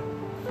praying.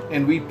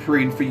 And we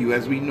praying for you,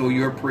 as we know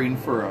you're praying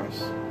for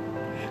us,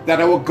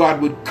 that our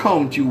God would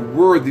count you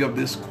worthy of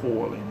this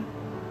calling,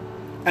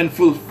 and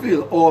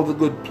fulfill all the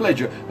good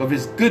pleasure of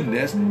his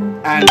goodness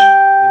and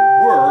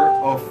work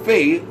of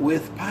faith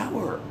with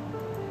power.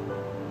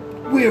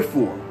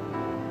 Wherefore,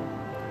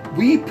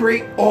 we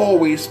pray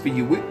always for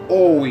you. We're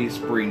always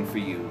praying for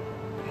you.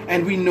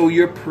 And we know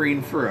you're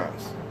praying for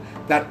us,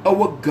 that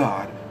our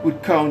God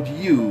would count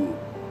you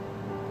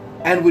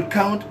and would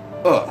count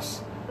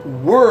us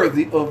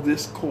worthy of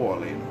this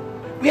calling.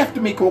 We have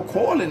to make our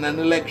calling and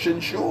election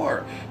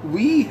sure.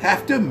 We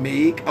have to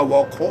make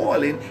our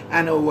calling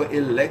and our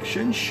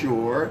election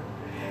sure,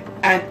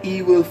 and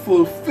he will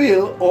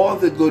fulfill all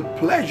the good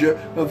pleasure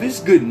of his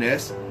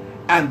goodness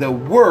and the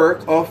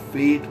work of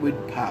faith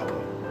with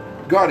power.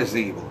 God is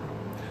able.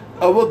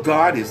 Our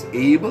God is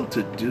able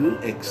to do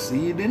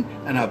exceeding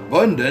and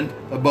abundant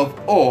above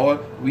all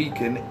we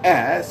can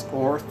ask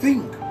or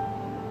think.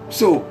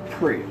 So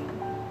prayer.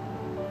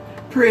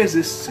 Prayer is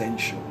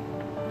essential.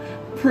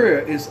 Prayer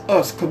is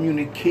us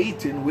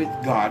communicating with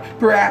God.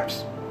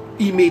 Perhaps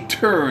he may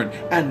turn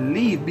and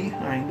leave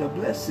behind a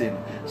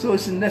blessing. So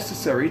it's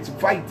necessary, it's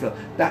vital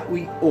that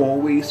we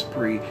always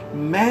pray.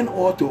 Man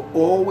ought to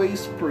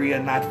always pray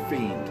and not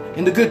faint.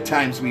 In the good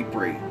times we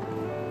pray.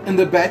 In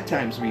the bad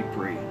times we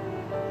pray.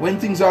 When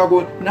things are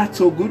going not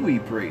so good, we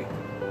pray.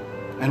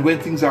 And when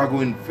things are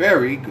going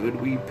very good,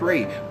 we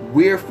pray.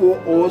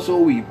 Wherefore also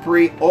we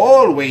pray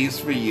always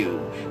for you.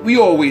 We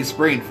always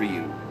praying for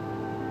you.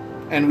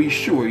 And we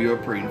sure you're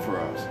praying for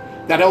us,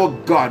 that our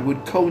God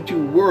would count you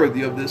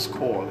worthy of this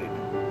calling.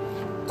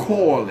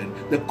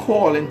 The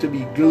calling to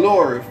be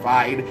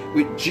glorified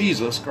with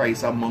Jesus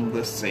Christ among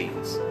the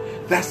saints.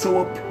 That's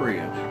our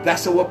prayer.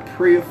 That's our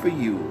prayer for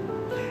you.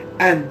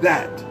 And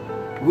that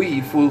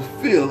we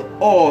fulfill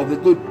all the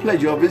good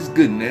pleasure of his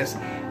goodness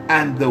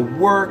and the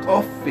work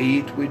of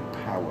faith with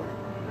power.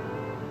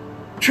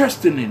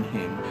 Trusting in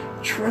him.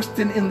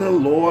 Trusting in the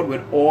Lord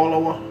with all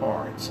our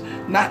hearts,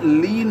 not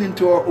leaning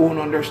to our own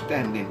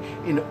understanding,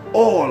 in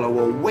all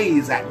our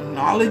ways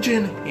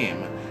acknowledging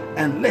him,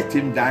 and let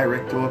him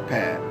direct our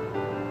path.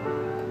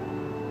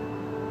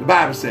 The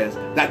Bible says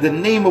that the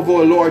name of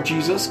our Lord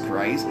Jesus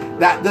Christ,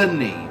 that the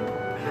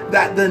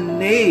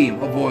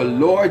name of our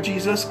Lord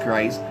Jesus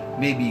Christ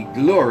may be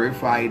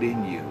glorified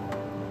in you.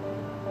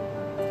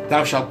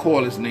 Thou shalt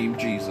call his name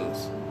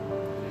Jesus,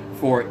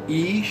 for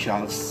he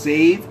shall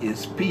save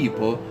his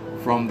people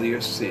from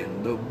their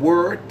sin. The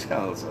word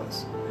tells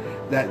us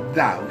that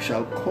thou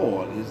shalt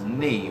call his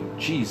name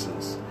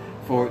Jesus,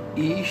 for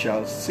he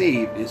shall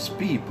save his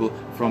people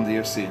from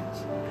their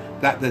sins.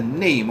 That the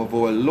name of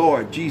our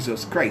Lord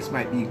Jesus Christ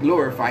might be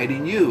glorified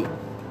in you,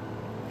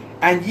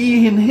 and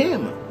ye in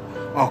him,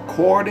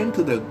 according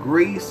to the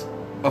grace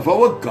of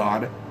our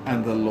God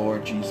and the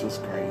Lord Jesus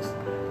Christ.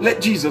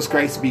 Let Jesus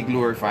Christ be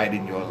glorified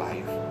in your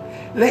life.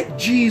 Let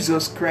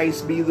Jesus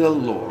Christ be the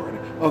Lord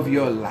of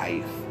your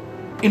life.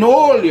 In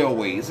all your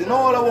ways, in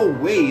all our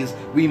ways,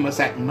 we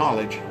must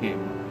acknowledge him,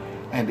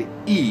 and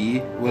he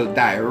will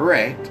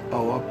direct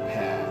our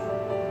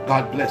path.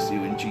 God bless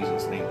you in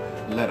Jesus' name.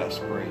 Let us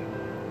pray.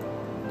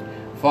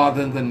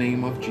 Father, in the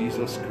name of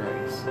Jesus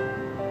Christ,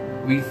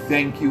 we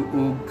thank you,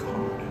 O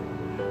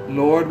God.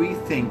 Lord, we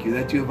thank you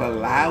that you have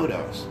allowed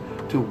us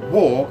to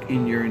walk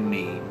in your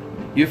name.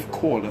 You've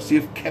called us,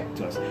 you've kept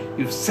us,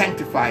 you've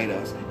sanctified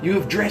us, you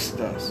have dressed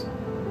us.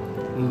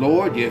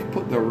 Lord, you have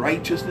put the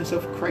righteousness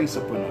of Christ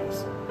upon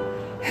us.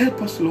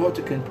 Help us, Lord,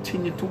 to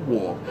continue to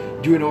walk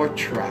during our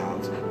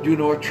trials,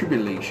 during our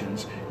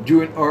tribulations,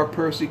 during our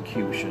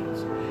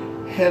persecutions.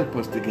 Help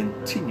us to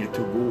continue to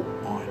go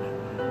on.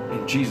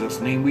 In Jesus'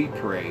 name we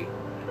pray.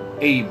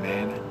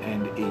 Amen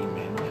and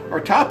amen. Our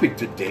topic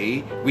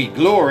today, we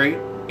glory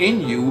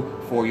in you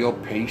for your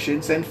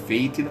patience and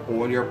faith in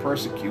all your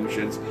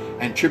persecutions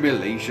and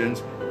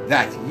tribulations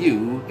that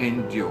you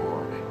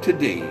endure.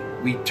 Today,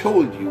 we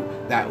told you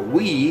that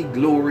we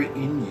glory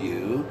in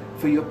you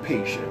for your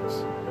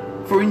patience.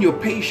 For in your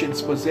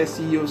patience possess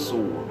ye your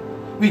soul.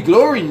 We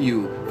glory in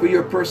you for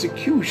your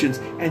persecutions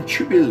and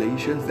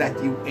tribulations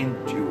that you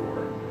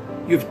endure.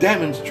 You've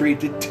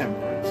demonstrated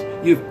temperance.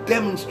 You've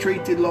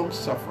demonstrated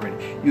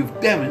long-suffering. You've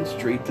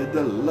demonstrated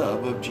the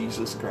love of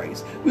Jesus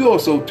Christ. We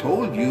also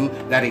told you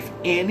that if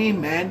any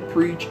man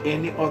preach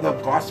any other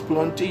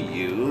gospel unto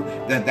you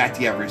than that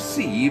ye have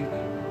received,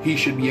 he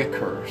should be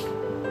accursed.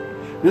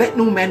 Let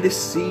no man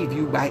deceive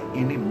you by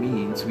any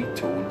means, we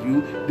told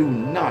you. Do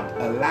not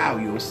allow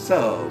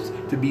yourselves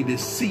to be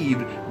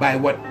deceived by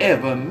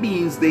whatever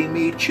means they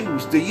may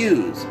choose to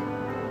use.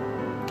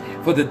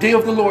 For the day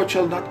of the Lord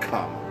shall not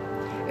come,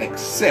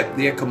 except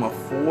there come a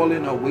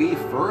falling away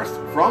first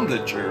from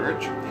the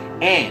church,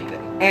 and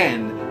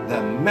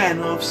the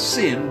man of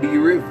sin be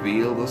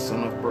revealed, the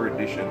son of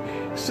perdition.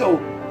 So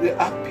the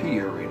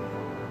appearing,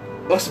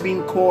 us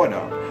being caught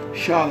up,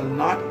 shall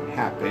not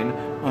happen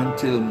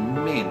until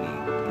many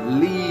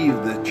leave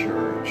the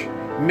church,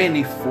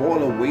 many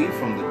fall away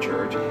from the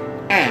church,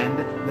 and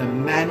the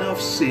man of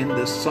sin,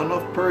 the son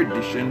of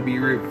perdition, be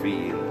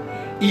revealed.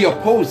 He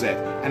opposeth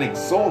and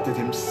exalted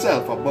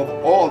himself above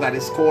all that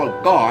is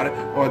called God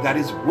or that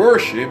is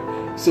worshipped,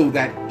 so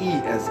that he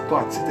as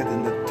God sitteth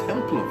in the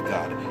temple of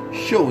God,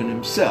 showing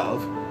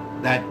himself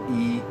that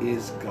he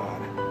is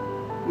God.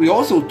 We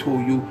also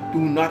told you, do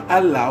not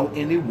allow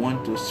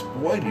anyone to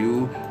spoil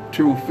you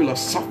through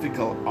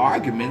philosophical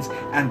arguments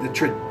and the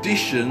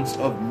traditions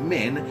of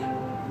men,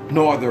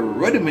 nor the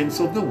rudiments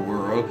of the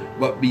world,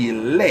 but be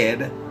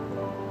led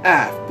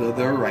after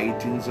the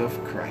writings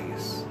of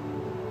Christ.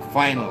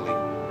 Finally,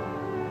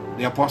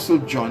 the Apostle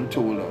John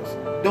told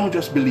us, don't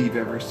just believe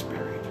every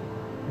spirit.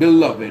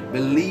 Beloved,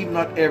 believe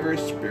not every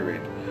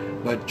spirit,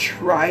 but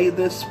try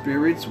the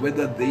spirits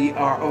whether they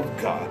are of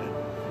God,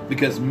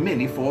 because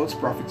many false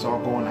prophets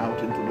are going out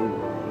into the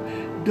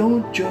world.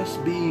 Don't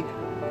just be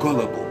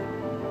gullible.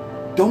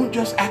 Don't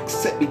just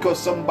accept because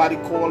somebody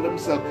called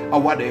themselves a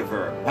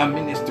whatever, a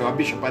minister, a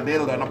bishop, an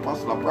elder, an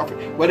apostle, a prophet,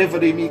 whatever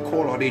they may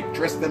call, or they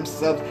dress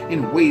themselves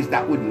in ways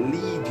that would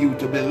lead you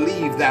to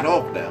believe that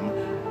of them.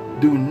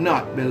 Do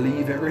not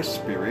believe every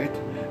spirit,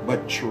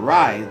 but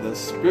try the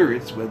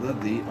spirits whether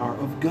they are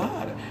of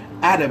God.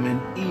 Adam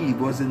and Eve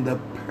was in the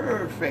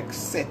perfect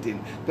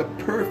setting, the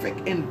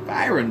perfect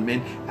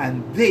environment,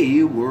 and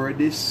they were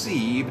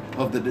deceived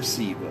of the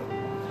deceiver.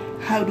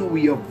 How do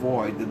we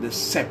avoid the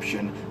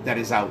deception that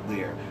is out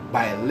there?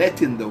 By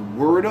letting the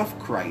word of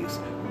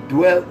Christ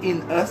dwell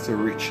in us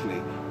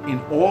richly, in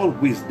all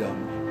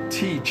wisdom,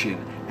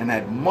 teaching and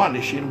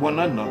admonishing one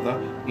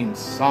another in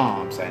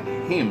psalms and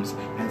hymns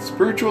and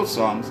spiritual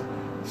songs,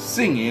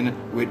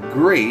 singing with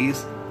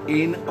grace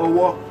in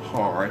our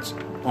hearts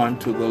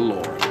unto the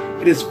Lord.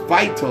 It is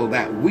vital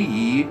that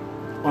we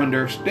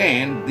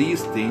understand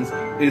these things.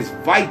 It is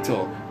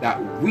vital that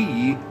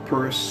we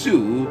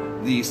pursue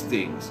these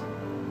things.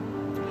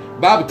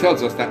 The Bible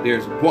tells us that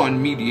there's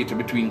one mediator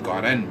between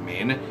God and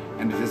men,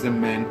 and it is the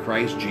man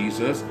Christ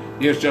Jesus.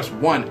 There's just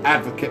one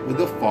advocate with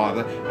the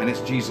Father, and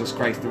it's Jesus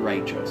Christ the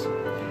righteous.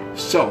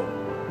 So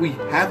we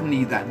have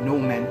need that no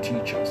man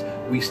teach us.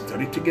 We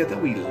study together,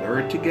 we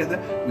learn together,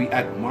 we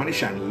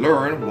admonish and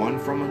learn one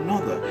from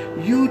another.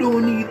 You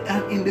don't need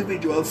an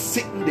individual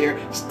sitting there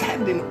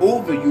standing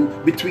over you,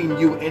 between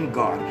you and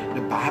God.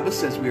 The Bible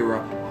says we're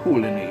a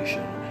holy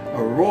nation.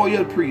 a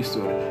royal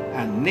priesthood,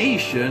 a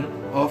nation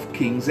of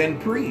kings and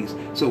priests.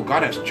 So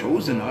God has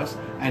chosen us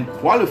and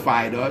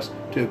qualified us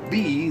to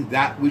be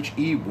that which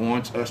He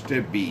wants us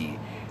to be.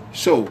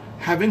 So,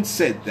 having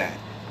said that,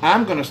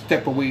 I'm going to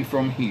step away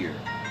from here,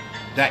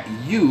 that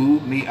you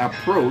may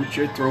approach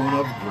your throne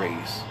of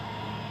grace.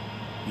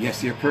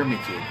 Yes, you're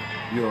permitted.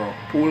 You're a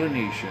holy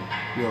nation.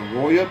 You're a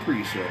royal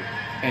priesthood.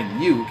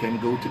 And you can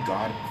go to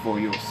God for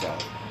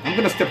yourself. I'm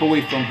going to step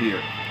away from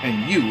here.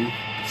 And you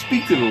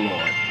speak to the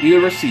Lord.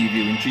 He'll receive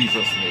you in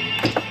Jesus'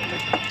 name.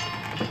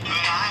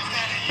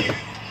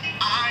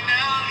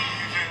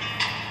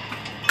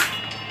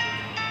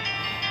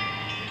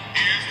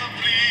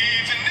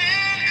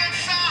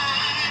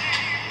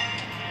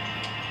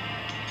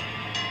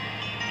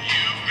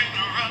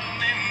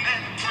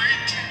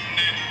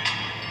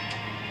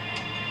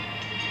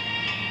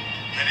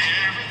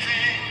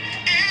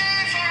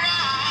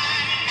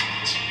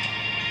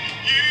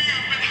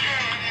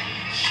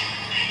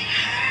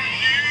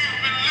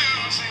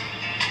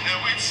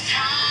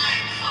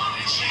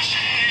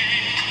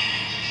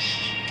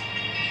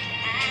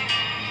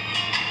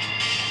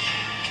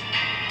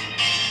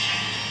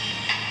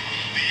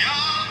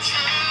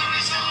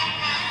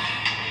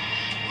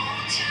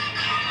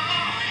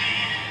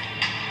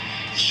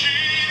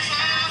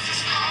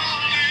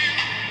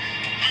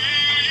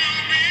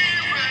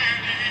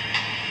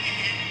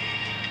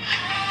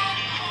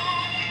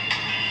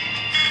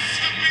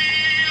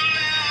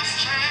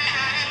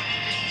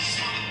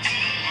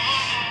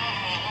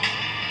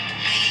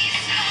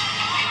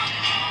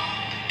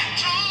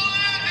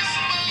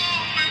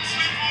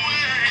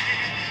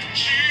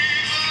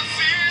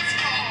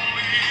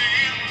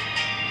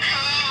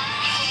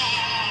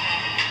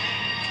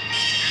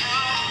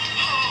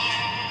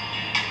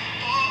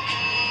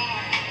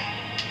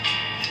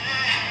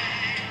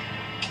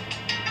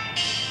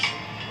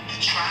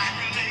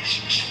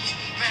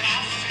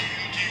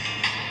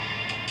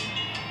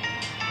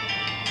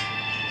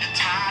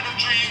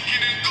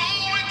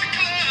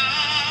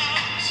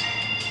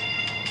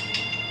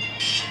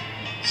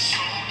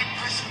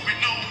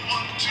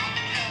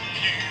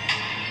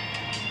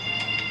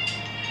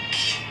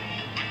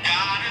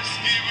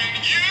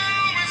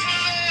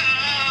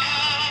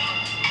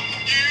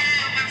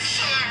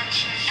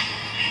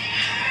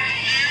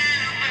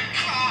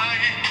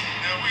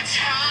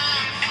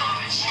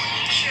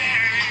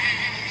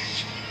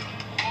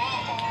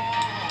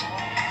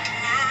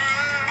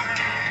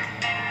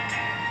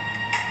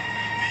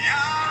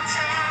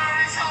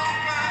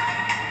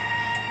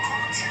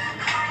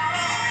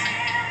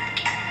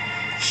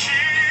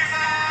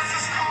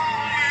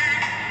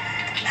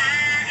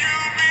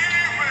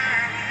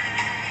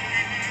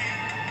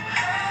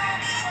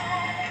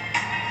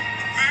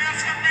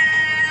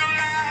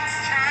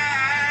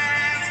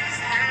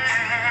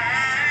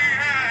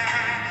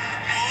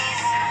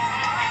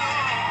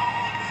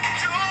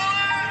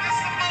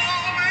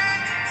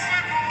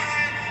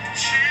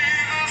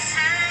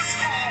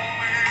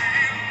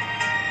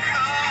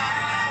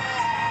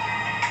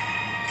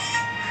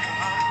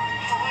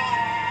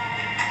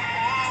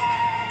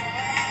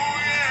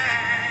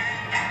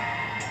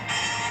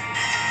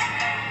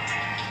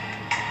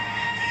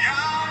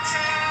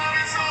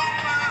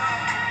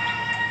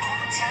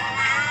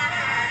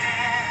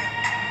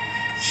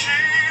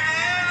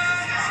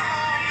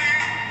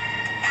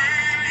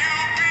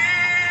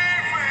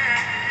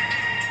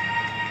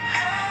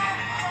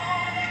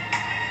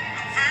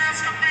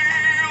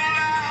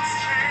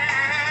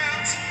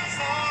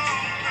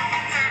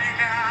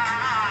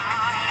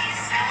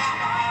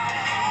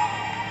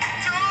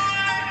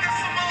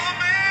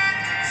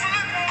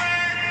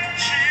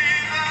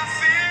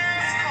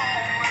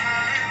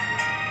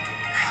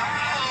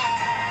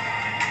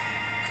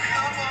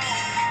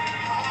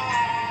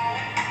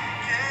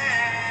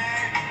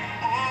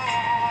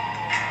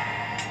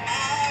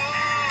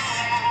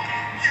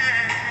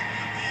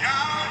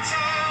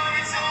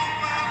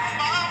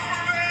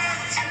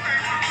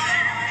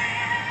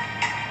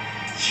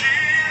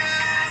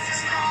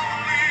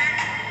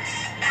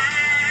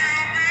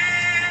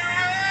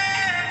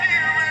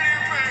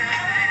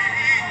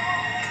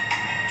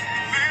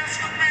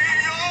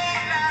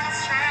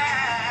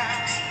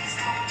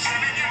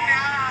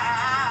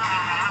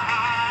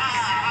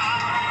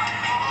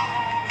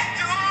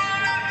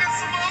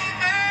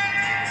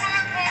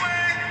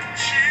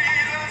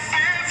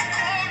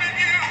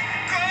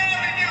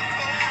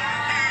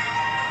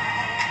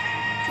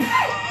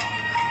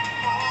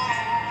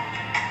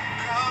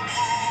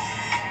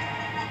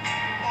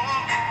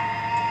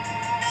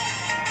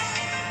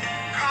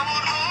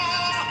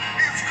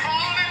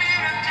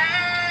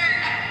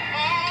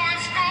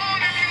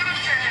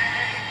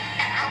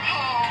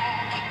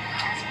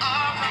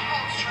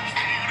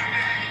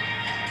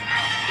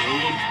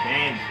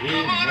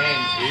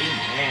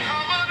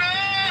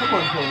 Come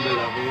on home,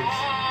 beloveds.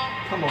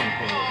 Come on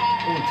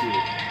home.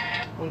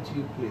 Won't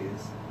you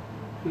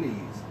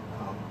please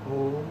come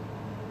home?